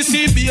corner, me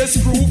see bass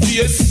crew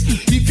face.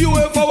 If you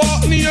ever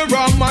walk near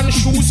a man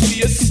shoes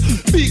face,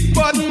 big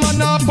bad man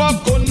a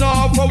pop gun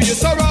off a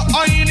waist, or a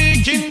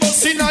Heineken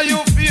bus in a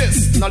your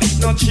face. Now leave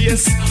no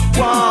chase.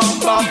 Warm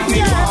back,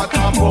 we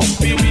water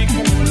bumpy, we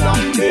cool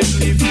and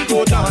deadly. We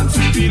go dance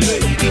with the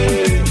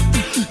lady.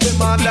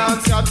 Them a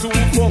dance ya too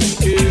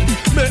funky.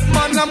 Make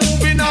man a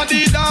move in a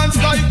the dance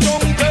like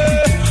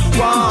junkie.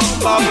 Warm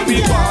back,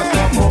 we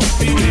water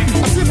bumpy, we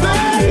cool and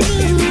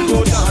deadly. We go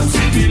dance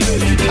with the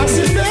lady. I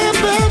see them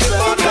a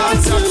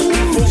dance ya too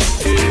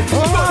funky.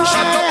 Don't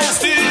shut up,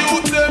 still you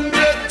them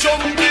get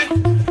jumpy.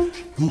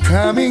 I'm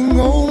coming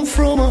home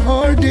from a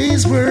hard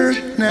day's work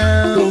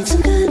now. It's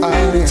good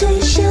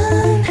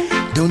meditation.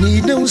 Don't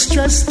need no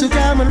stress to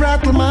come and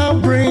rattle my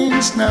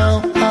brains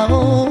now.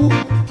 Oh.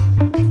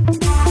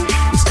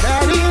 It's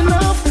bad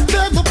enough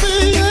that the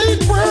pay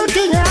ain't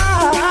working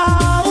out.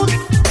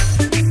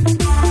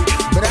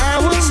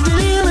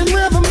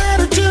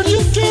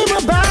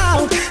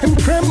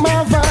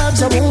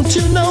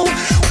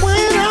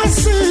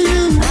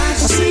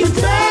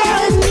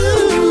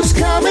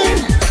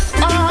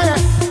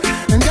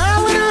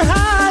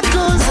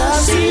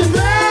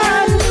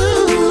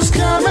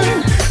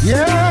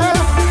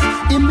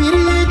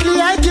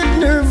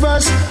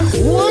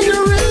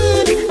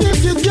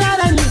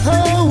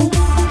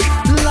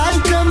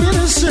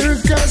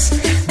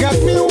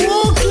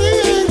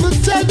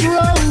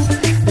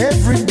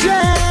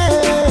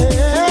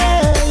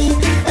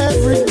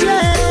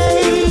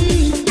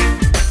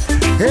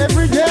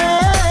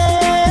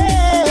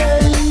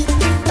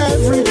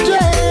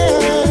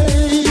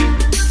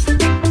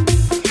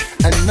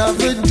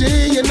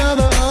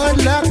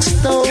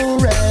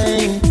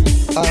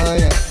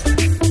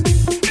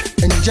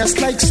 just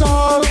like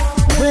Saul.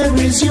 Where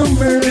is your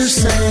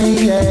mercy?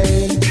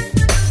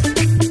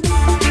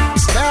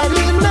 It's bad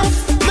enough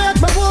that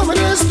my woman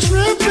is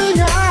tripping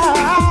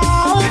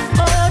out.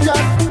 Oh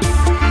God,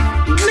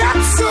 not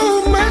so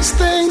much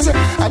things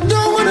I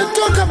don't want to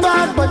talk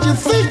about, but you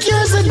think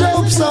you're a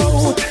dope, so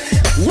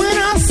when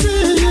I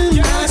see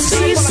you, I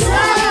see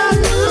sad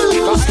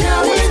news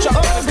coming.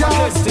 Oh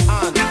God,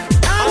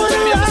 I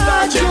wanna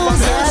ride you,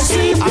 I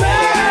see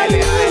bad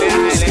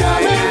news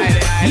coming.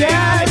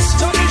 Yes,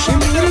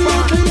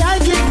 immediately I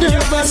get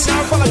nervous,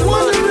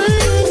 wondering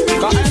if you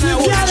got it.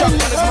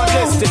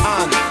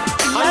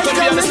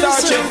 Anthony and the Star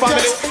Chain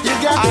family.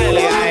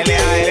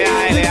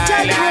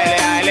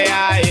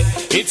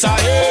 It's a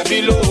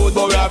heavy load,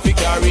 but we have to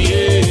carry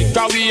it.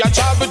 Cause we a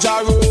travel the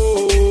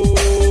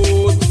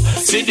road.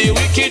 See the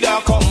wicked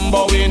a come,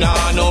 but we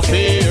nah no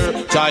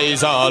fear. Jah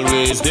is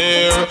always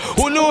there.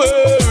 Who know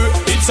it?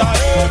 It's a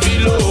heavy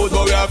load,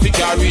 but we have to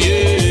carry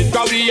it.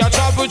 Cause we a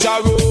travel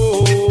the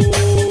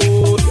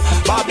road.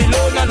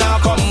 Babylon and a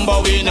come,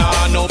 but we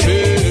nah no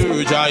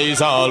fear. Jah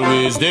is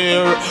always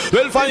there.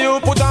 Well, for you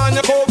put on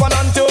your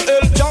covenant to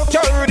help Jah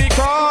carry the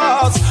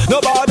cross.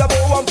 Nobody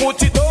go and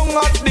put it down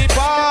at the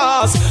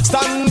pass.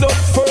 Stand up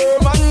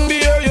firm and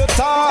bear your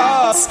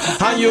task.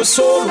 And your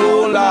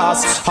sorrow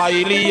last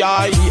highly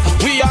high.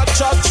 We are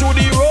trod through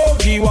the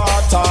rocky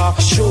water.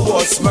 Show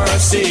us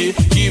mercy,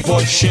 give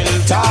us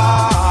shelter,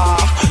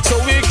 so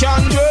we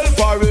can dwell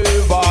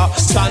forever,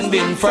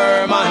 standing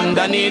firm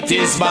underneath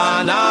his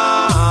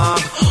banner.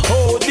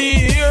 Oh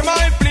dear,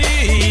 my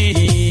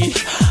plea,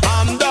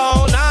 I'm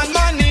down on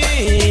my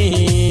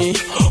knee.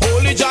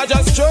 Holy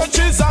Judge's church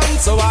is on,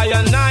 so I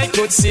and I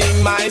could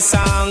sing my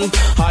song.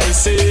 I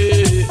say,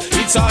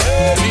 it's a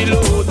heavy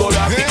load, but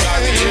I can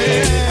carry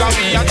it. Cause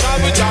we a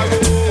travel the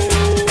road.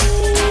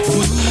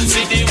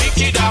 See the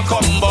wicked a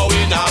come, but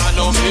we nah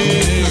no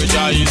fear.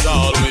 Jah is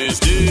always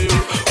there.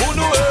 Who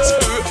know it?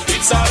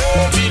 It's a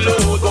heavy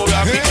load, but we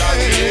can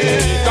carry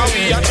it. Cause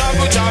we a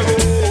travel the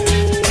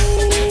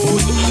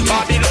road.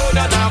 Babylon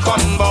a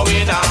come, but we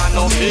nah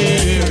no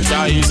fear.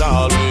 Jah is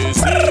always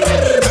there.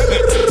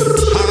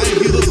 I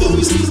hear the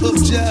voice of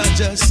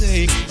Jah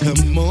saying,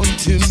 come on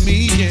to me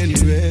and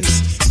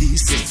rest. He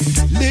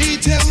said, lay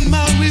down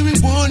my weary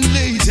one,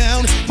 lay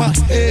down my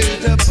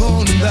head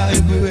upon thy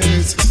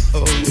breast.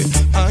 Oh yeah,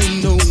 I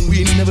know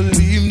we never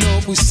leave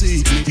nor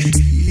forsake me.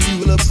 He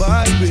will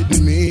abide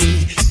with me.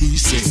 He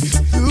said,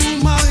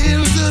 through my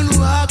hills and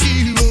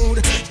rocky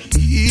road,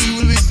 he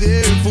will be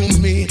there for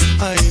me.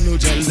 I know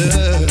Jah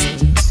love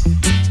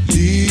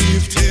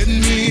lifted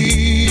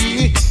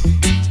me.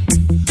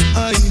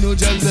 I know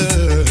Jah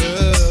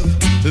love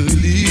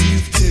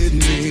lifted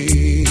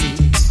me.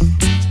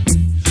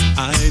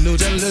 I know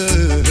Jah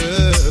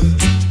love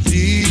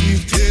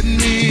lifted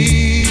me.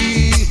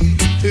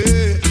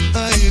 Yeah, I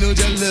know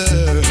Jah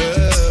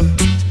love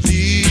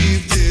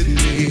lifted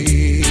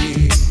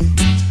me.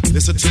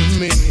 Listen to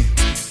me.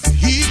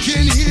 He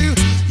can hear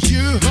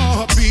your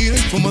heart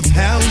beating from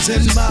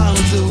 1,000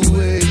 miles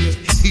away.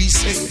 He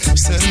said,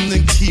 son,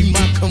 and keep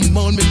my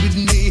commandment with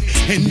me,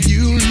 and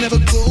you'll never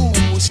go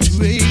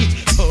astray.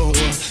 Oh,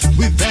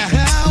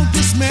 without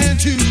this man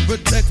to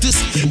protect us,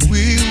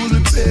 we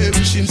will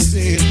perish in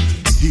sin.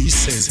 He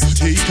says,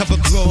 take up a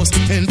cross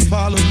and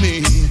follow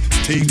me.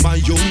 Take my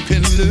yoke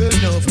and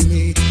learn of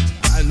me.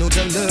 I know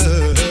the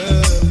love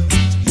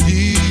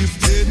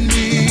lifted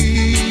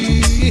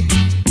me.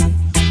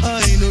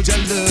 I know the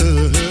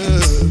love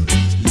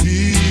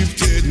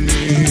lifted me.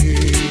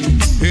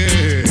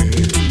 Yeah,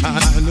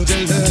 I know the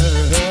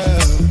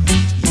love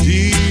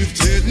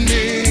lifted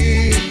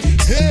me.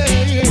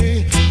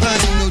 Hey, I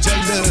know the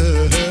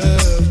love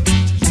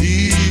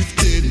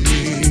lifted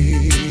me.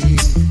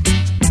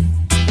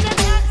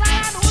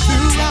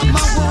 Throughout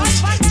my wants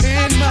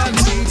and my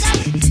needs,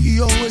 he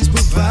always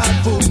provide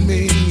for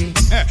me.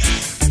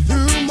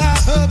 Through my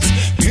ups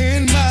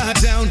and my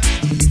down,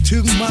 he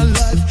took my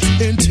life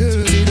and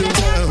turned it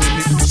around.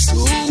 So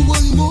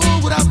what more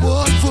would I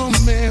want from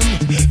him?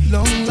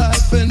 Long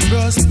life and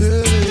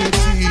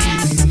prosperity.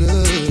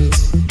 Love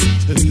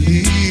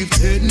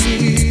lifted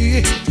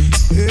me.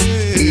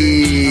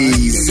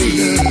 Easy.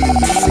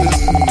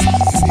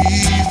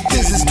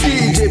 This is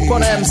DJ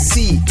Pon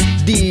MC,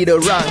 D the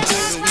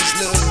Ranks.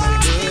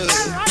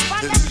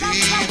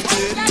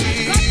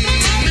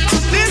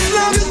 This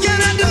love you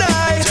cannot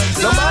deny,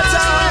 no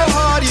matter how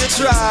hard you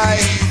try.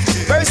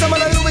 Very some of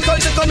the new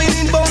culture coming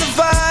in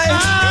bonafide.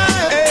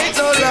 Ain't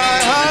no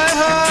lie, hi.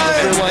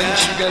 Everyone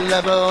sugar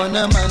lover on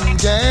a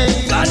Monday.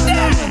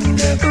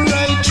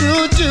 Right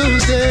through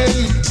Tuesday.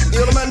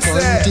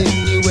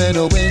 Continue on a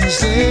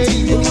Wednesday.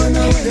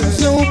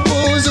 No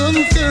pause on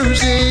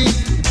Thursday.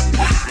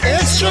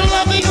 Extra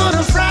loving on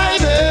a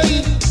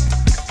Friday.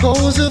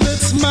 Cause of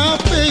it's my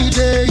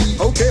payday.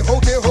 Okay.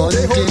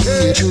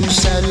 Continue through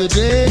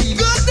Saturday.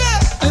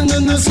 And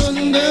then the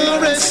Sunday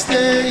rest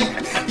day.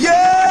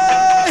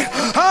 Yeah,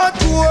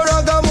 hardcore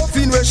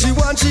ragamuffin we she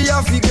want, she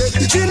have to get.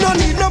 She no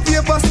need no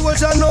paper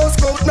soldier, no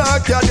scout, no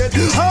cadet.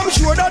 I'm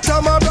sure that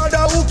I'm a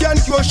brother who can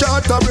cure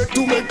short of bread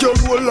to make you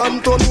roll and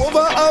turn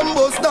over and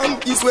bust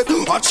donkey sweat.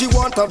 What she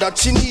want of that,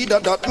 she need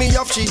of that, me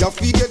have, she have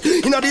to get.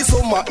 Inna the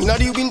summer, inna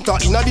the winter,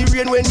 inna the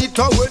rain when it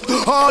a wet.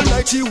 All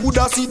night she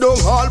woulda sit down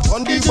all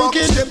on the back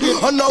step.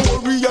 And now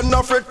worry and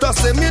not fret to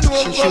say me don't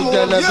come home. She should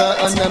deliver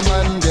on the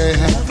Monday,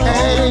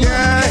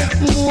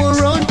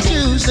 more on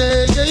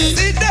Tuesday.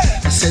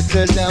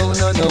 Settle down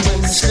on a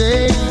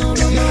Wednesday.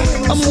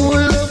 I'm more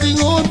loving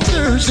on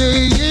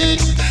Thursday.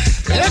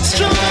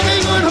 Extra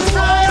loving on a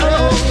Friday.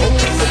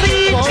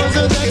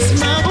 Cause that's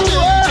my way.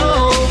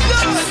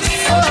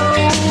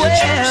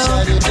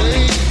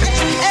 Saturday.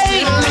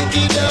 Hey,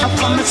 I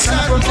promise I'm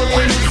from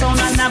the sound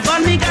and I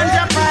burn me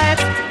ganja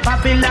pipe.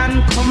 Babylon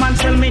come and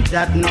tell me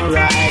that no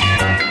right.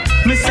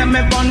 Me say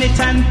me burn it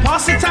and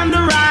pass it on the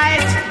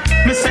right.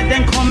 Me say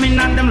them come in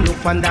and them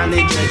look under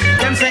the dread.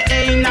 Them say,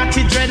 hey,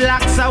 natty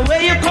dreadlocks,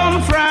 where you come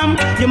from?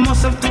 You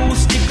must have two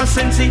stick of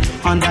sensi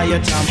under your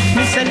thumb.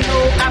 Me say,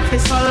 no,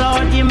 officer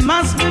Lord, you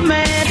must be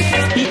mad.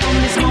 He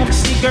only smokes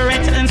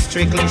cigarettes and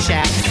strictly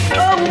shag.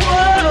 Oh,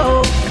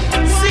 whoa,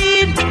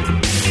 see,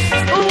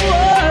 oh,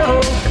 whoa,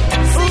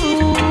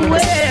 ooh,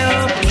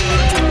 well,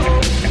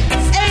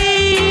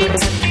 hey,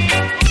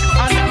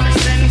 under me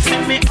sense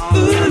me on,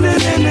 ooh, na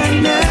na na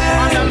na,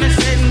 under me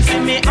sense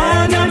me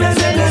on, under me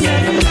sense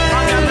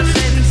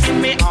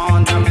me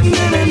on.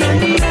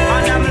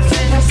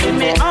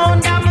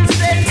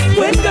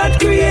 When God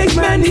created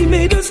man, He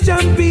made us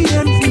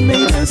champions. He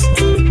made us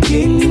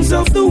kings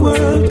of the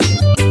world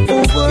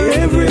over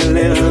every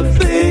little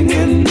thing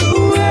in the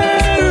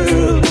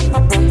world.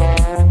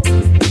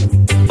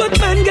 But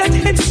man got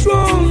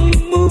headstrong,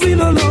 moving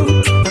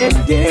along,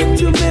 and dared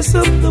to mess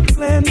up the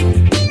plan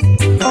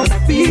of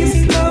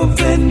peace, love,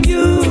 and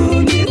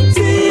unity.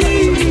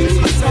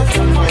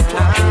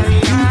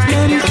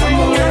 Come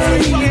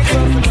away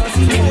from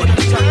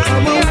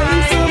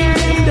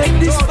them that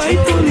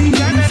despitefully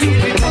use you.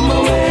 Come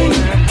away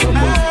from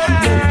them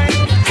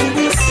who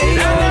will say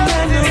all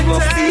manner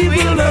of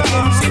evil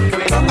against you.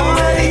 Come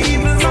away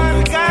from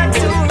the God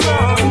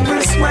who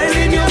will smile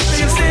in your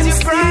face and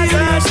spray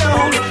your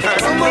soul.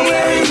 Come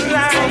away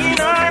from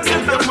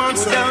the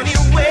monster down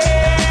your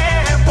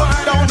weapon.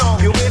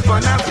 Your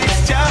weapon of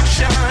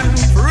destruction.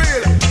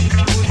 Real.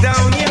 Put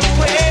down your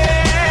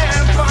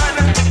weapon.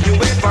 Your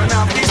weapon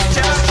of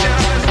destruction.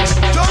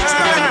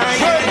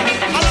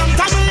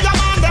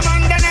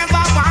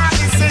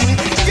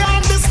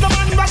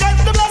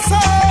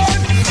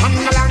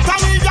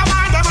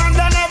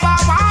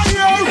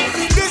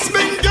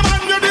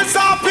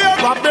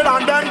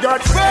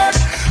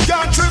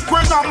 Can't trick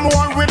when I'm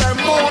one with them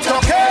both,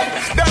 okay?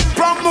 Them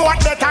promote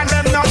that and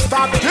them not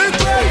stop it.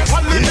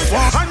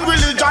 And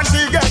religion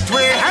they get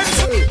way.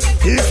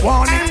 This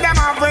one in them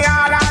have we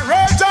all a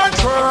rage and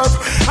curve.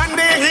 And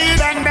they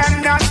heal and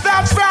them not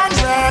stop from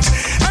red.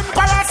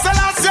 Emperor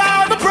Selassie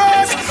all the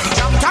praise.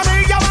 Come to me,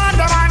 you want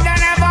them and they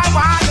never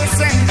want to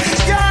listen.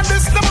 Yeah,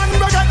 this the man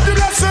who get the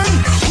lesson.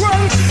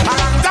 Well,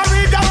 come to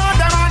me, you want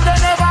them and they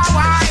never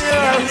want to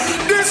hear.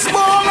 This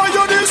small or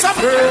you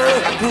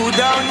disappear. Put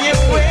down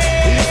your way.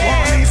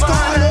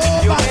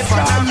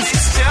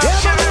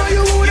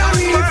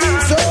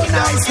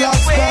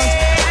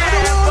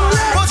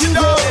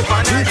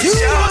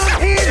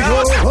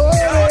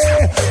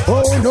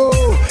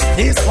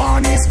 This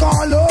one is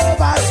called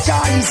over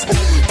skies.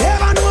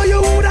 Never know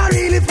you would I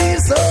really feel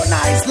so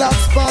nice, love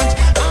sponge.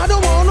 I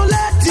don't wanna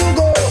let you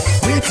go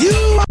with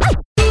you.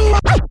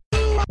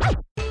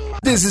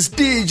 This is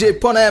DJ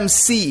Pon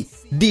MC,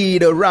 D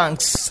the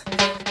Ranks.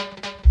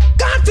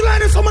 Got to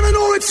let someone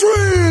know it's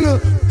real.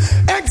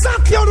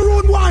 Exactly how the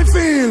road boy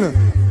feel.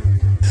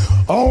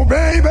 Oh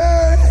baby.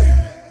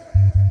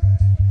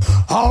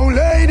 Oh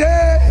lady,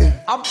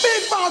 a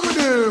big bag with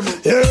him.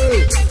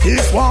 Yeah,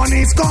 this one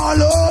is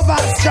called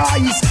over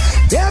skies.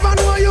 Never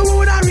know you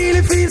would I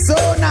really feel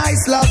so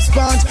nice, love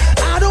sponge.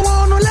 I don't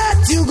wanna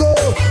let you go.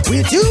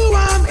 With you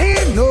I'm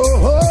in no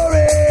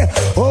hurry.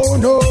 Oh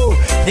no,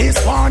 this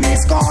one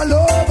is called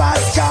over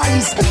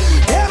skies.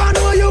 Never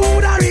know you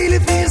would I really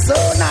feel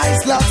so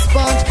nice, love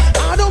sponge.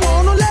 I don't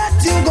wanna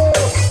let you go.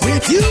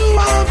 With you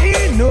I'm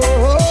in no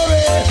hurry.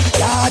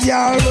 God,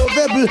 you're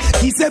lovable,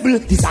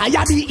 kissable,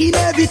 desire the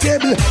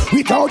inevitable.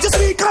 Without your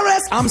sweet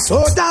caress, I'm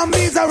so damn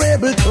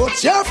miserable.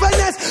 Touch your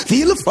finesse,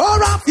 feel the fur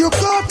off your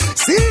coat.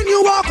 Seeing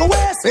you walk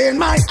away, seeing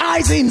my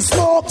eyes in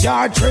smoke.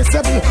 You're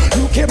traceable,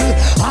 you kibble.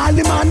 I'll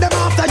demand them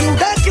after you.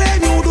 They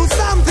claim you do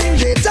something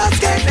they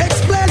just can't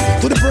explain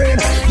to the brain.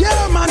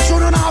 Yeah, man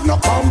shouldn't have no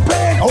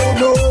complaint. Oh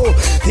no,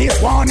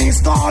 this one is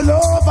called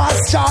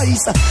lover's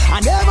choice. I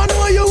never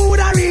know you would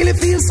I really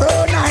feel so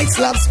nice,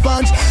 love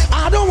sponge.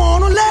 I don't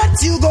wanna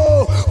let you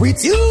go.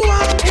 With you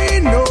I'm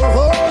in no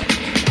hope.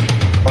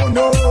 Oh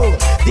no,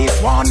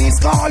 this one is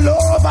called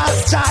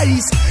lover's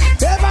choice.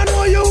 Never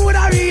know you would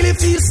I really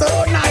feel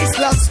so nice,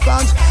 love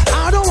sponge.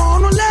 I don't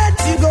wanna let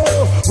you go.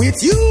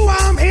 With you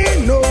I'm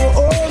in no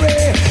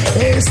hurry.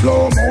 Hey,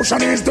 slow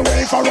motion is the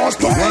way for us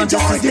to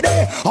enjoy the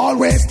day.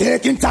 Always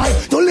taking time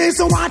to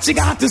listen what she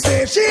got to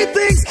say. She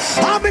thinks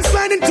I've been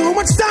spending too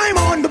much time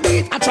on the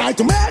beat. I try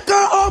to make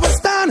her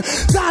understand.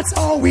 That's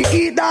how we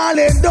eat,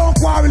 darling. Don't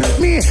quarrel with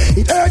me.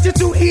 It hurts you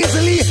too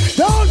easily.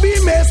 Don't be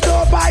messed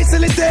up by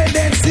silly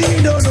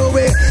tendency. Don't know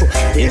it.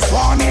 This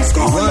one is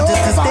called love.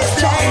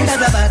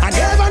 I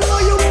never know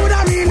you would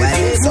have been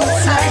so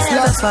nice,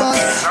 love fun. I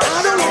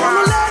don't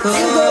wanna let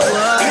you go.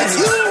 It's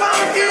you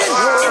I'm in.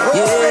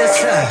 Yes,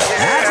 sir. I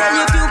tell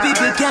you, few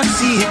people can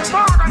see it.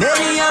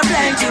 Many are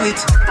blind to it.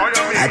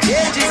 A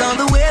change is on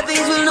the way.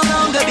 Things will no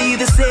longer be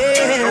the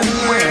same.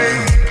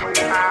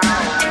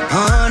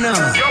 Oh no.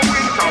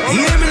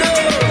 Hear me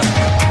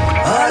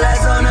now. All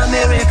eyes on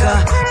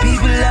America.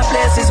 People and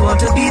places want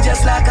to be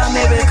just like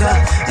America,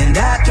 and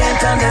I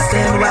can't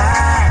understand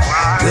why.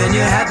 When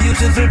you have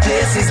beautiful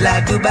places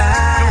like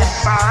Dubai.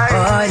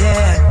 Oh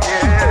yeah.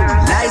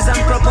 Lies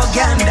and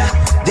propaganda.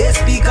 They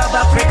speak of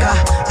Africa.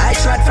 I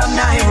trot from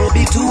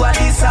Nairobi to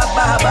Addis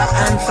Ababa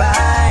and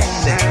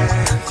find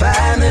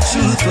the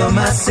truth for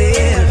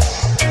myself.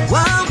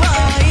 Wow,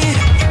 boy,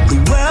 the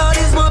world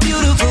is more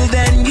beautiful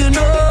than you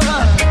know.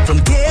 From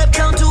Cape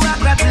Town to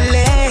Accra to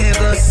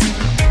Lagos.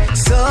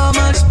 So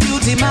much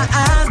beauty my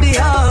eyes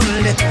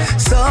behold.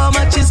 So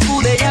much is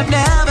cool they have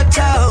never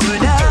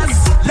told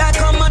us. Like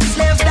how much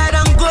slaves died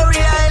on Gorée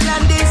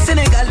Island in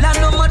Senegal, and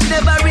how much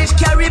never reached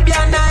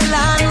Caribbean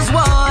islands.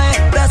 Why?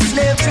 The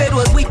slave trade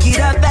was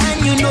wickeder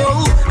than you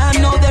know. I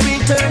know they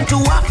returned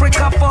to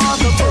Africa for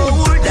the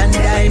gold and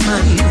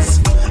diamonds.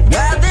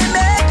 While they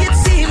make it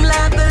seem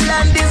like the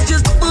land is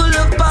just full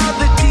of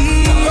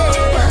poverty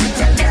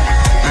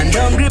and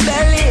hungry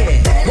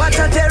belly. What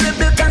a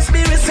terrible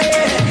conspiracy.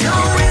 No,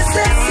 it's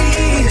a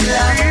seal.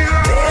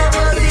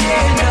 Never the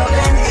end of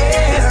an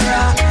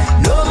era.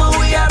 No more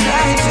we are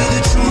blind to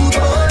the truth,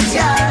 but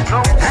yeah,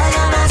 I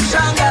am as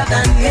stronger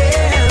than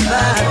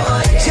ever.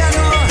 Yeah,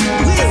 no,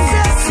 it's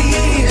a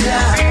seal.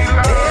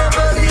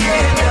 Never the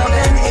end of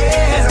an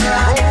era.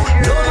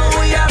 No more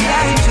we are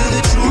blind to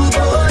the truth,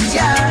 but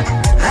yeah,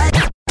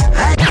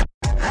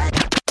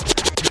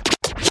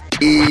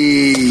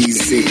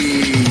 Easy.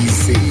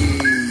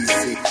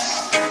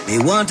 They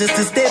want us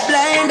to stay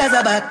blind as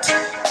a bat,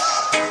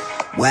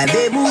 while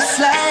they move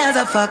sly as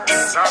a fox.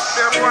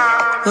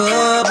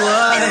 Oh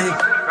boy.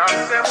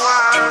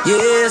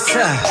 Yes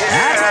sir.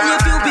 I tell you,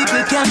 few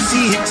people can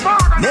see it.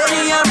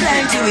 Many are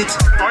blind to it.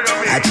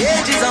 A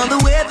change is on the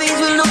way. Things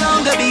will no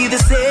longer be the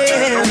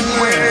same.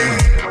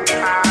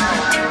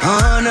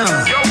 Oh no.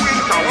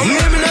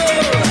 Hear me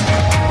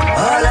now.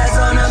 All eyes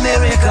on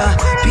America.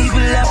 People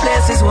and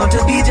places want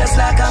to be just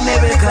like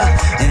America,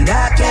 and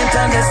I can't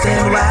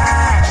understand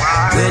why.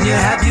 When you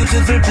have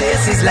beautiful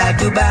places like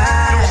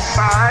Dubai.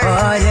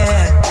 Oh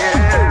yeah.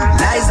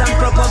 Lies and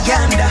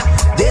propaganda.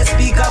 They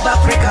speak of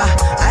Africa.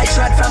 I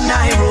trot from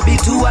Nairobi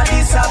to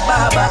Addis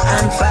Ababa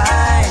and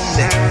find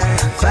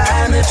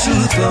the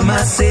truth for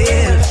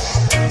myself.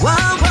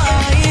 Wow,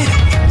 boy.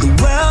 The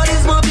world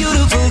is more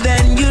beautiful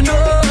than you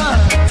know.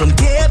 From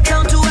Cape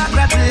Town to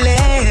Accra to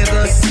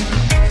Lagos.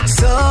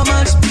 So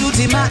much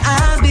beauty my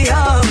eyes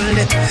behold.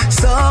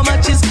 So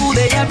much is cool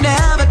they have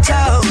never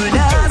told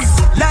us.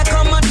 Like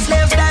how much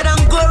slaves died on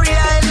Gorée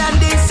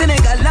Island in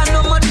Senegal, and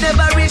how much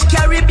never reached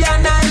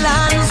Caribbean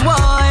islands.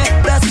 Why?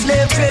 The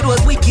slave trade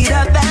was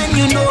wickeder than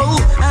you know.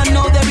 I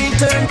know they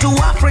returned to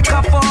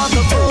Africa for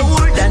the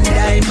gold and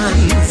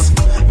diamonds.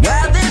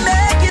 While they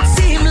make it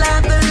seem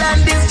like the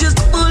land is just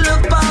full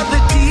of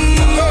poverty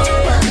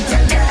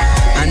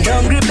and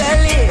hungry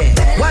belly.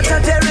 What a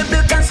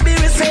terrible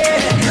conspiracy.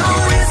 No,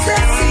 it's a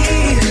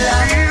seal.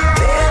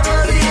 Never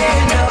the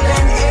end of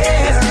an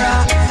era.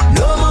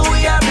 No more we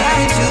are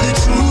blind to the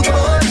truth,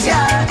 but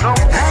yeah, I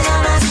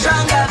am as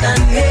stronger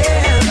than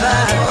ever.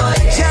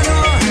 Yeah, no,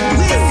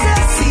 it's a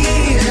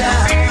seal.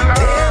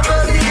 Never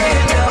the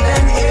end of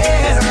an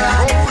era.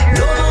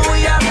 No more we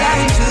are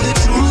blind to the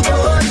truth,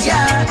 but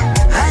yeah,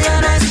 I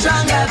am as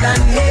stronger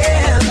than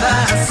ever.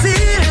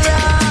 Seal.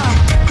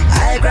 I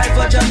cry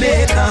for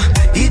Jamaica.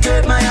 It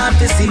hurt my heart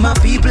to see my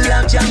people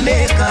of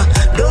Jamaica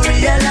don't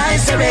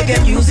realize the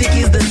reggae music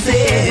is the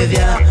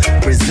savior,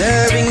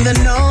 preserving the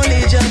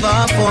knowledge of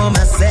our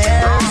former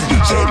selves.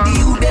 Check the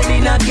youth them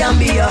in a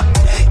Gambia.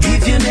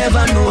 If you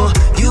never know,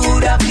 you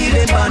would have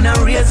been born and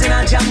raised in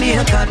a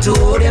Jamaica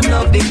too. Them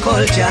love the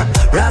culture,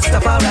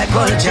 Rastafari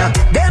culture.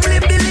 Them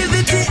live the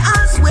liberty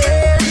as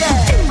well,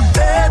 yeah.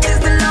 Earth is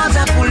the Lord's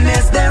and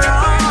fullness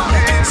thereof.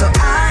 So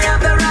I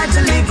have the right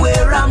to live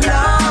where I'm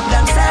loved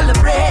and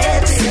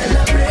celebrated.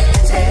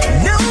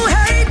 No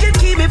hate can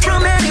keep me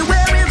from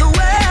anywhere in the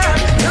world.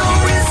 No,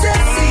 it's a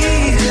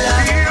seal.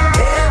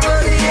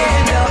 Never the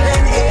end of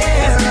an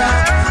era.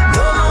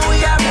 No more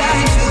we are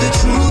blind to the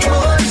truth,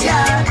 but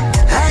yeah,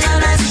 I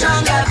am as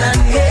stronger than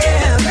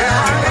ever.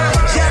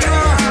 Yeah, no,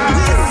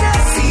 it's a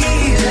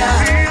seal.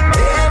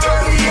 Never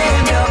the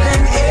end of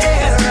an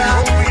era.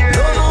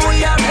 No more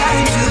we are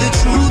blind to the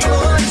truth,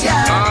 but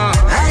yeah,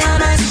 I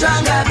am as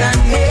stronger than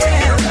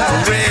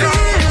ever.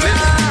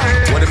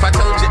 What if I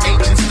told you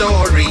ancient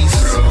stories?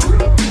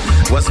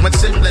 Was much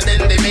simpler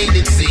than they made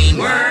it seem.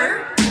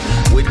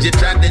 Would you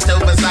try this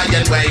over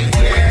Zion way?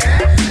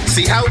 Yeah.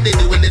 See how they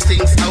doing the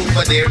things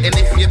over there. And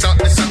if you thought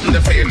there's something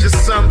to fear, just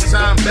some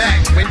time back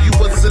when you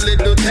was a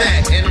little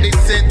tad and they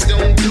said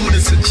don't do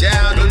this, a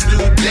child, don't do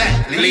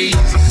that, please.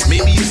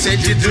 Maybe you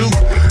said you do,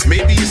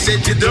 maybe you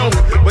said you don't,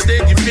 but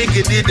then you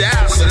figured it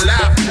out, so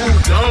life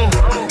moved on.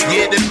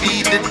 Yeah, to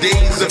be the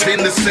days of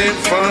innocent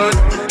fun.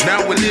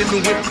 Now we're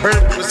living with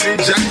purpose in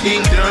your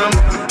kingdom.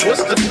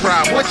 What's the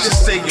problem? What you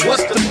saying?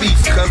 What's the beef?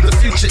 Cause the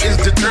future is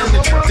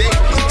determined today.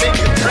 Take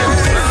the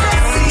present.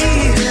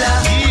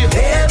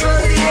 Never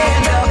the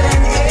end of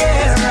an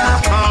era.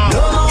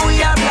 No more we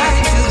are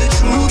blind to the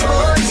truth,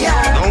 but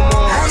yeah. No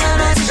more. I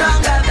am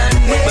stronger than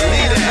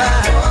ever.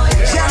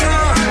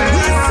 General,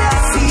 we say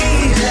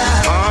Caesar.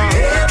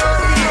 Never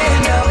the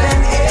end of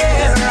an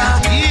era.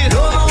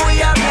 No more we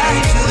are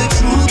blind to the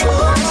truth,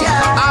 but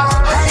yeah.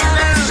 I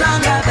am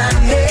stronger than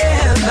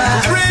ever.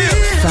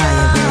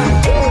 Fire, baby.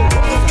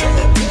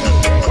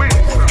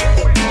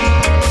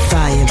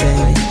 Fire,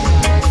 baby.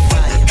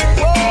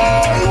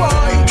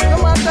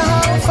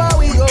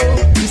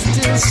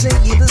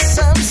 Singing the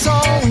same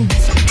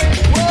songs.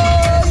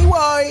 Why,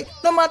 why?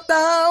 No matter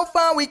how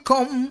far we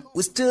come,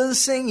 we still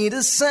singing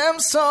the same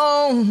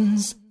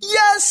songs.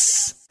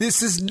 Yes!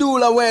 This is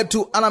Dula Way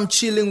 2, and I'm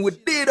chilling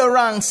with Dido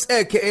Ranks,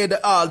 aka the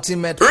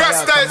ultimate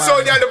Rasta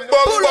sound and the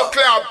Bumbo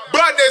Club,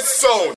 baddest sound.